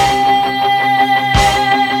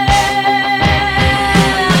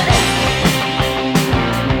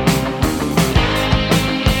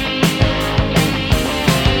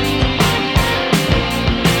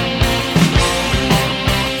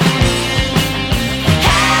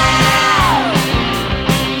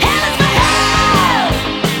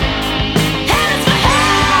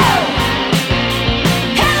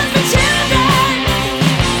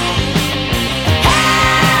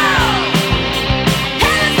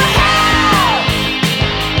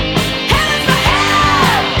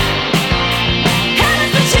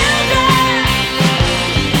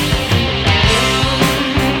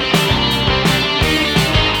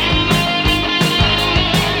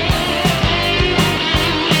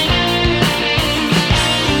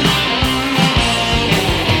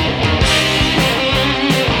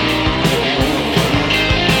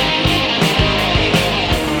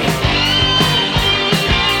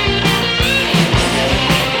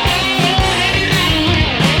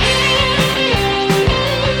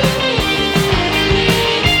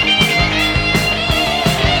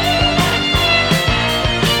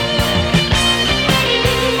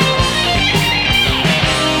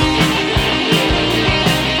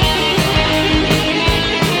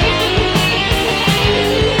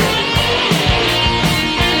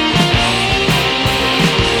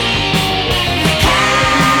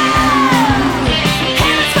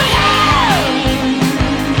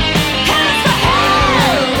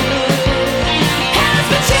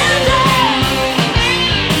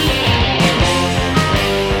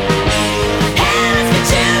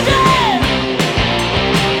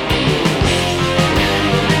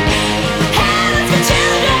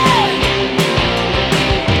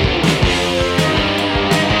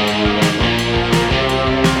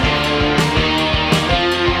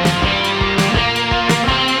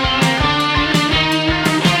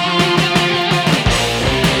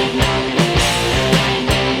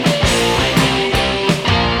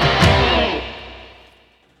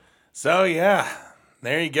 So yeah,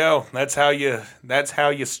 there you go. That's how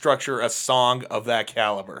you structure a song of that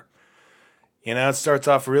caliber. You know, it starts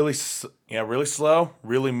off really slow,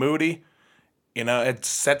 really moody. You know, it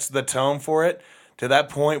sets the tone for it to that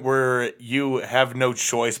point where you have no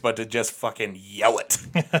choice but to just fucking yell it.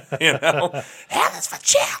 You know, hell is for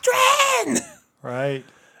children. Right.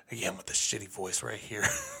 Again with the shitty voice right here.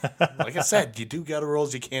 Like I said, you do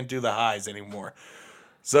gutturals, you can't do the highs anymore.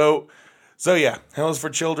 So yeah, Hell is for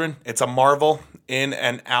Children. It's a marvel in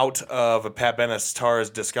and out of Pat Benatar's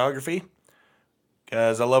discography.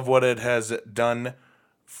 Because I love what it has done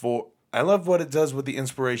I love what it does with the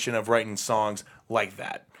inspiration of writing songs like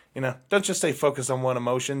that. You know, don't just stay focused on one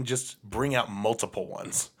emotion, just bring out multiple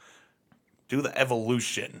ones. Do the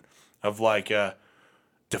evolution of like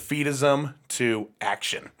defeatism to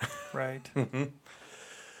action. Right.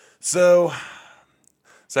 So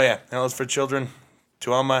yeah, Hell is for Children.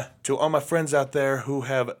 To all my friends out there who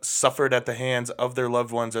have suffered at the hands of their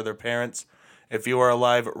loved ones or their parents, if you are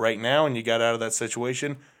alive right now and you got out of that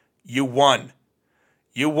situation, you won.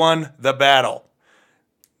 You won the battle.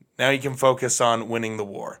 Now you can focus on winning the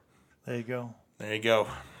war. There you go. There you go.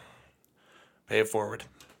 Pay it forward.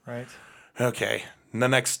 Right. Okay, the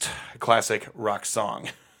next classic rock song.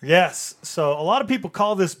 Yes. So a lot of people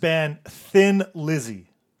call this band Thin Lizzy,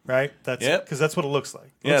 right? That's Yep. because that's what it looks like.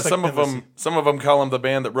 It Yeah, looks like some of them call them the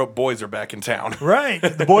band that wrote "Boys Are Back in Town." Right.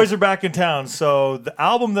 The boys are back in town. So the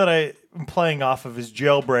album that I am playing off of is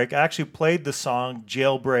Jailbreak. I actually played the song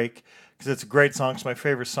Jailbreak because it's a great song. It's my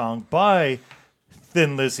favorite song by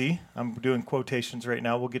Thin Lizzy. I'm doing quotations right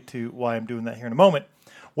now. We'll get to why I'm doing that here in a moment.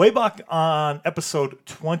 Way back on episode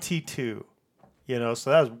 22, so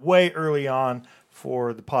that was way early on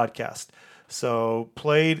for the podcast. So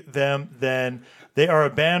played them then. They are a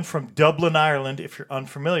band from Dublin, Ireland, if you're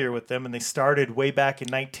unfamiliar with them, and they started way back in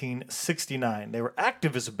 1969. They were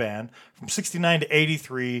active as a band from 69 to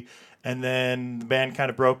 83, and then the band kind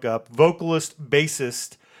of broke up. Vocalist,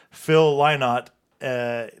 bassist Phil Lynott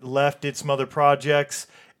left, did some other projects,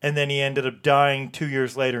 and then he ended up dying 2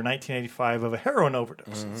 years later, 1985, of a heroin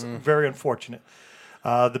overdose. It's very unfortunate.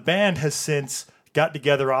 The band has since got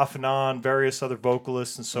together off and on, various other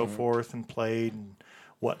vocalists and so forth, and played and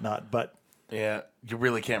whatnot. But Yeah, you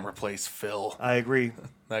really can't replace Phil. I agree.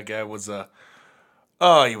 That guy was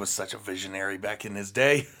he was such a visionary back in his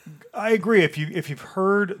day. I agree. If you've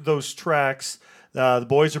heard those tracks, The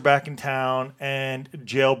Boys Are Back in Town and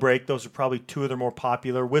Jailbreak, those are probably two of their more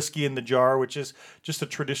popular. Whiskey in the Jar, which is just a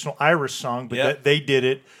traditional Irish song, but Yep. they did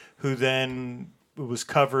it, who then was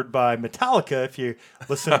covered by Metallica. If you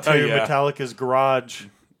listen to Yeah. Metallica's Garage.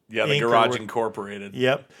 Yeah, the Inc. or Garage what- Incorporated.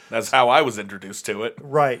 Yep. That's how I was introduced to it.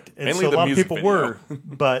 Right. And Mainly so a the lot of music people video. were,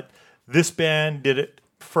 but this band did it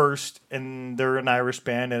first, and they're an Irish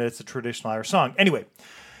band, and it's a traditional Irish song. Anyway,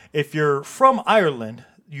 if you're from Ireland,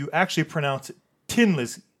 you actually pronounce it Tin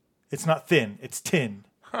Lizzy. It's not thin, it's tin.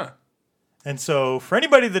 Huh. And so for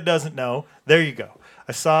anybody that doesn't know, there you go.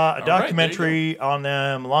 I saw a there you documentary on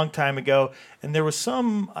them a long time ago, and there was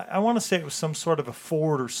I want to say it was some sort of a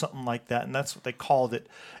Ford or something like that, and that's what they called it.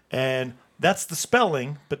 And that's the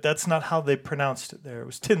spelling, but that's not how they pronounced it there. It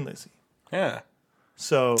was Tin Lizzy. Yeah.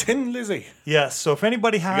 So, Tin Lizzy. yes. So if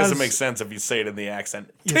anybody I has... guess it makes sense if you say it in the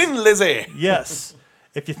accent. Tin Lizzy. Yes.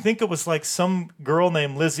 If you think it was like some girl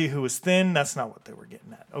named Lizzie who was thin, that's not what they were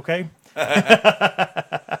getting at, okay?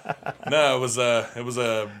 No, it was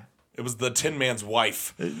the Tin Man's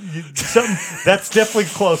wife. That's definitely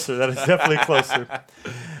closer. That is definitely closer.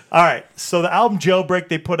 All right. So the album Jailbreak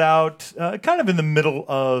they put out kind of in the middle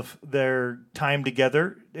of their time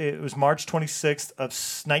together. It was March 26th of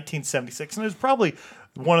 1976, and it was probably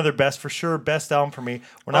one of their best, for sure, best album for me.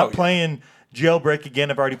 We're not playing Jailbreak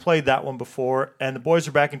again. I've already played that one before, and The Boys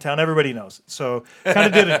Are Back in Town. Everybody knows it. So kind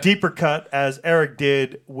of did a deeper cut as Eric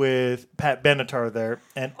did with Pat Benatar there.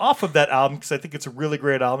 And off of that album, because I think it's a really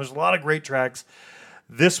great album, there's a lot of great tracks.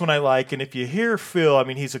 This one I like, and if you hear Phil, I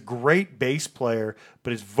mean, he's a great bass player,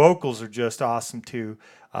 but his vocals are just awesome too.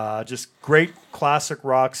 Just great classic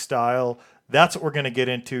rock style. That's what we're going to get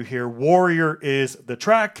into here. Warrior is the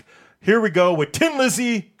track. Here we go with Tin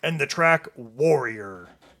Lizzy and the track Warrior.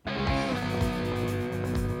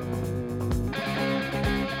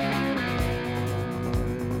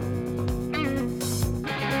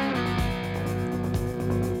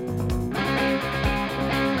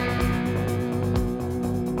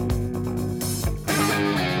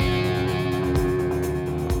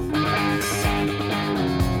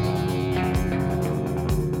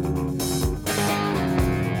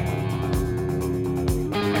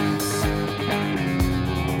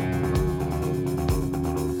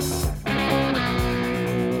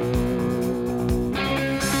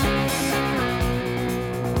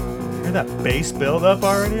 Hear that bass build up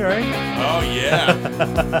already, right? Oh yeah.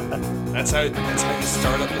 That's how you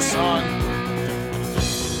start up the song.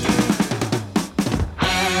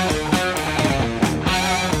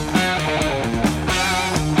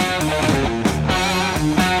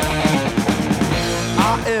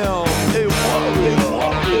 I am a warrior.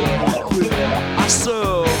 I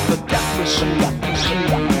serve the death machine.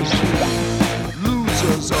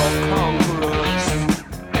 Losers or conquerors,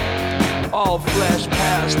 all flash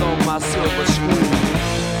past on my silver screen.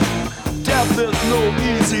 Death is no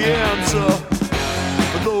easy answer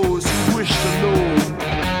for those who wish to know.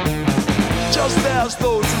 Just ask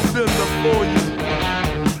those who've been before you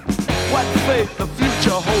what fate the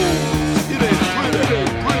future holds. It ain't pretty, it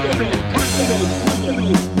ain't pretty, it ain't pretty, it ain't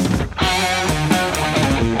pretty.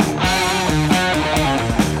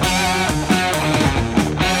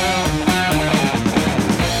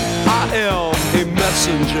 I am a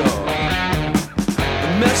messenger.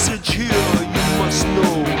 The message here you must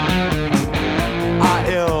know. I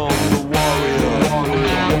am the warrior.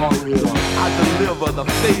 I deliver the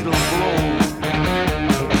fatal blow.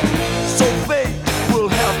 So fate will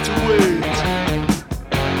have to wait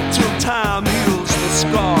till time heals the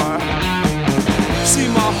scar. See,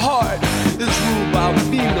 my heart is ruled by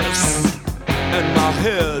Venus and my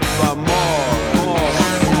head by Mars.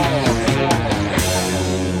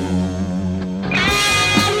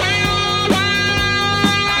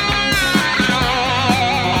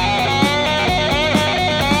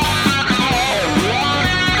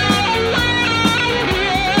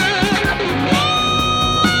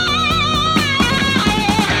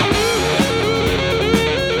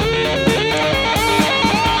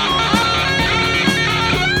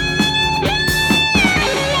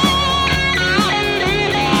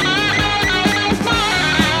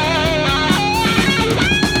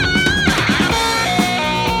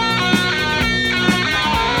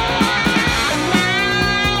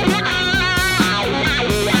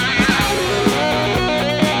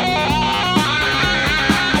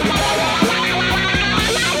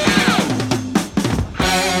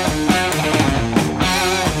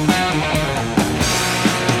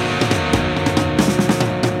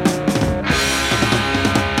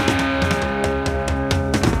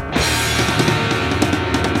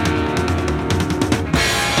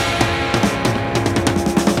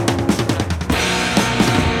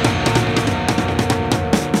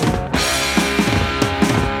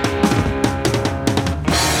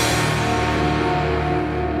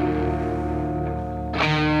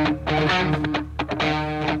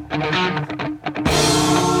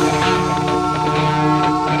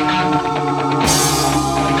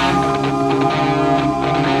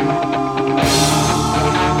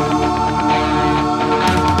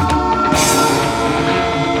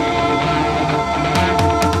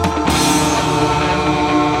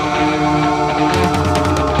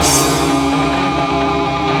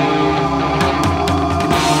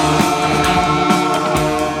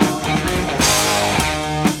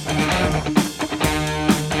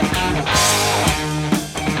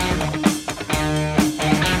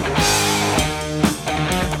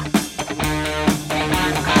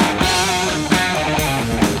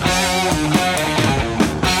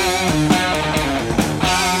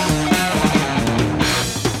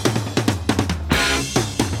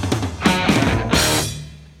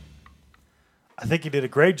 I think he did a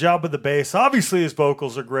great job with the bass. Obviously, his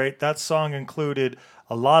vocals are great. That song included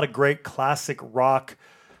a lot of great classic rock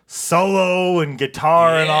solo and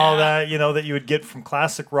guitar and all that, you know, that you would get from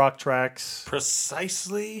classic rock tracks.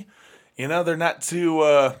 Precisely. You know, they're not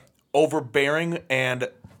too overbearing, and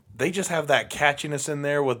they just have that catchiness in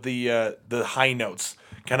there with the high notes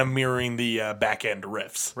kind of mirroring the back end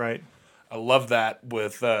riffs. Right. I love that.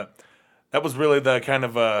 With that was really the kind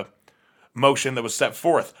of motion that was set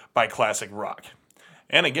forth by classic rock.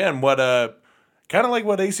 And again, what kind of like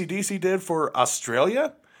what AC/DC did for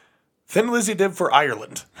Australia, Thin Lizzy did for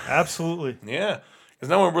Ireland. Absolutely. Yeah, because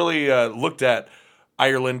no one really looked at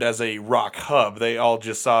Ireland as a rock hub. They all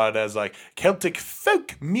just saw it as like Celtic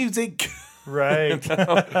folk music. Right.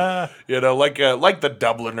 You know, like the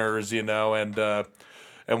Dubliners, you know, and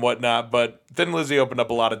whatnot. But Thin Lizzy opened up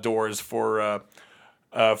a lot of doors for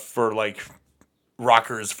like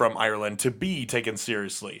rockers from Ireland to be taken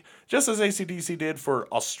seriously, just as AC/DC did for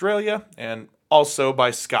Australia, and also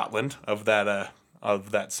by Scotland of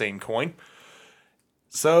that same coin.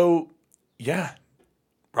 So, yeah,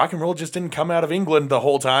 rock and roll just didn't come out of England the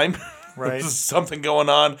whole time. Right. There's something going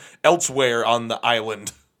on elsewhere on the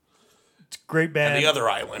island. Great band. And the other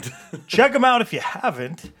island. Check them out if you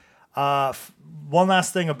haven't. One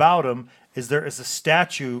last thing about him is there is a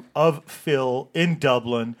statue of Phil in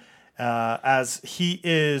Dublin, as he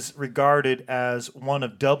is regarded as one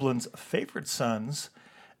of Dublin's favorite sons,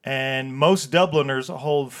 and most Dubliners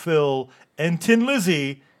hold Phil and Tin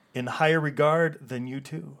Lizzy in higher regard than you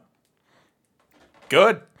two.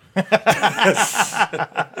 Good. You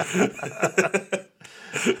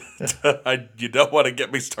don't want to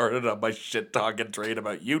get me started on my shit talking train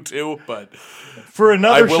about you two, but For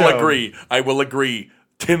another I will agree.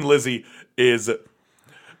 Tin Lizzy is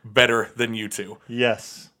better than you two.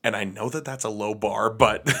 Yes. And I know that that's a low bar,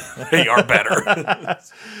 but they are better.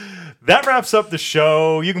 That wraps up the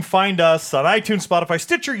show. You can find us on iTunes, Spotify,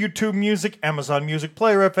 Stitcher, YouTube Music, Amazon Music,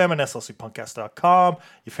 Player FM, and slcpunkcast.com.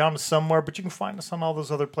 You found us somewhere, but you can find us on all those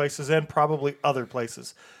other places and probably other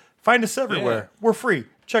places. Find us everywhere. Yeah. We're free.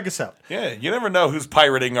 Check us out. Yeah, you never know who's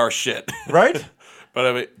pirating our shit. Right? But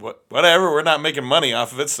I mean, whatever. We're not making money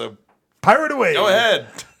off of it, so Pirate away. go ahead.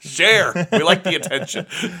 Share. We like the attention.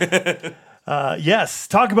 Yes.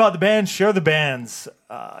 Talk about the bands. Share the bands.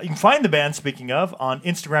 You can find the band, speaking of, on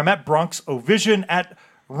Instagram at Bronx Ovision, at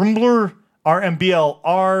Rumbler,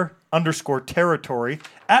 RMBLR _territory,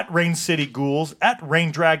 at Rain City Ghouls, at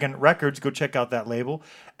Rain Dragon Records. Go check out that label.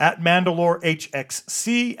 At Mandalore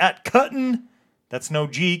HXC, at Cuttin, that's no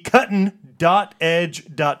G,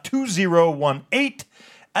 Cuttin.edge.2018,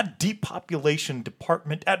 at Depopulation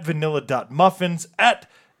Department, at Vanilla.muffins, at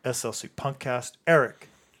SLC Punkcast. Eric,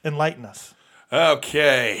 enlighten us.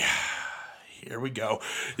 Okay. Here we go.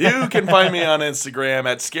 You can find me on Instagram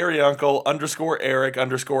at scaryuncle _Eric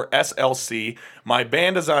 _SLC. My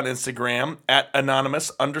band is on Instagram at anonymous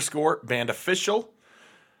 _band official.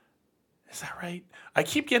 Is that right? I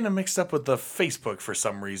keep getting them mixed up with the Facebook for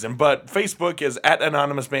some reason, but Facebook is at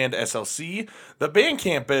anonymous band SLC. The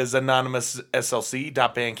Bandcamp is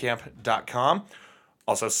anonymousslc.bandcamp.com.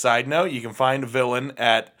 Also, side note, you can find Villain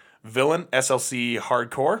at Villain SLC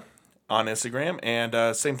Hardcore on Instagram,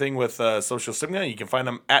 and same thing with Social Stigma. You can find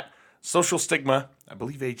them at Social Stigma, I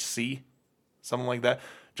believe HC, something like that.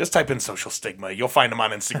 Just type in Social Stigma. You'll find them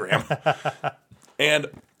on Instagram. And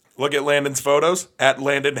look at Landon's photos at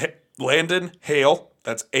Landon Hale.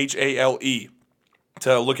 That's HALE.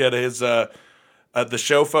 To look at his the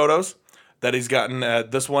show photos that he's gotten,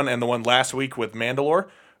 this one and the one last week with Mandalore,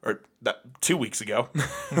 or 2 weeks ago.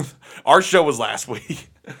 Our show was last week.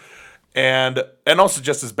 And also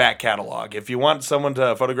just his back catalog. If you want someone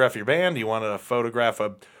to photograph your band, you want to photograph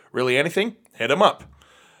really anything, hit him up.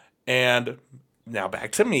 And now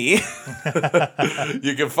back to me. You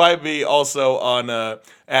can find me also on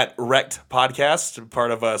at Wrecked Podcast,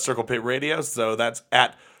 part of Circle Pit Radio. So that's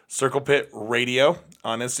at Circle Pit Radio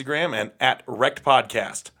on Instagram and at Wrecked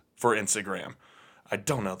Podcast for Instagram. I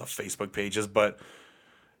don't know the Facebook pages, but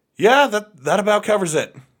yeah, that about covers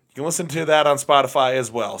it. You can listen to that on Spotify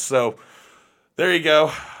as well. So there you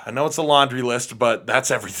go. I know it's a laundry list, but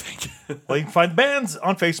that's everything. Well, you can find the bands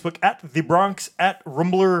on Facebook at The Bronx, at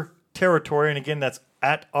Rumbler Territory, and again, that's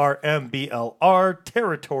at RMBLR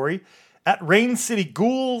Territory, at Rain City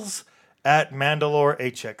Ghouls, at Mandalore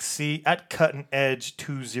HXC, at Cutting Edge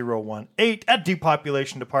 2018, at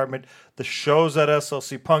Depopulation Department, the shows at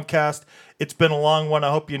SLC Punkcast. It's been a long one.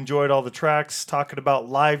 I hope you enjoyed all the tracks, talking about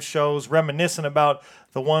live shows, reminiscing about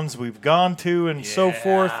the ones we've gone to, and so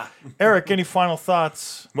forth. Eric, any final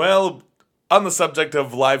thoughts? Well, on the subject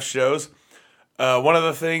of live shows, one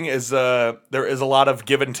other thing is there is a lot of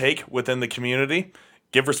give and take within the community.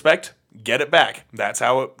 Give respect, get it back. That's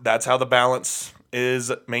how the balance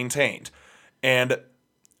is maintained. And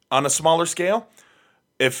on a smaller scale,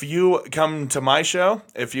 if you come to my show,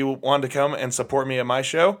 if you want to come and support me at my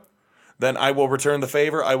show, then I will return the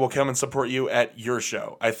favor. I will come and support you at your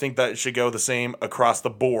show. I think that it should go the same across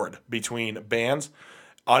the board between bands.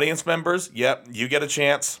 Audience members, yep, you get a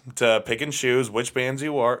chance to pick and choose which bands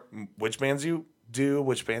you do,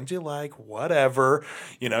 which bands you like, whatever.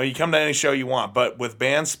 You know, you come to any show you want. But with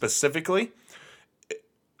bands specifically,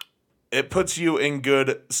 it puts you in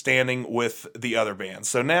good standing with the other bands.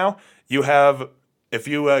 So now you have, if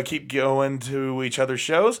you keep going to each other's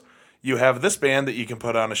shows, you have this band that you can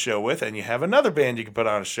put on a show with, and you have another band you can put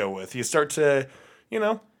on a show with. You start to,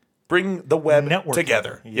 bring the web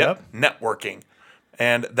together. Yep. Networking.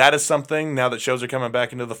 And that is something, now that shows are coming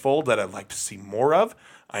back into the fold, that I'd like to see more of.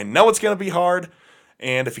 I know it's going to be hard,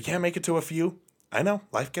 and if you can't make it to a few, I know,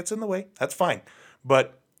 life gets in the way. That's fine.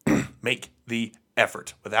 But make the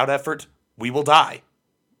effort. Without effort, we will die.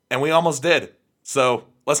 And we almost did. So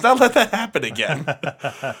let's not let that happen again.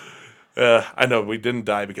 I know we didn't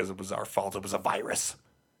die because it was our fault. It was a virus.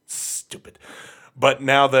 Stupid. But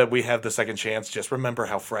now that we have the second chance, just remember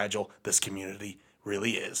how fragile this community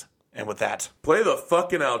really is. And with that, Play the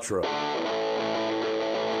fucking outro.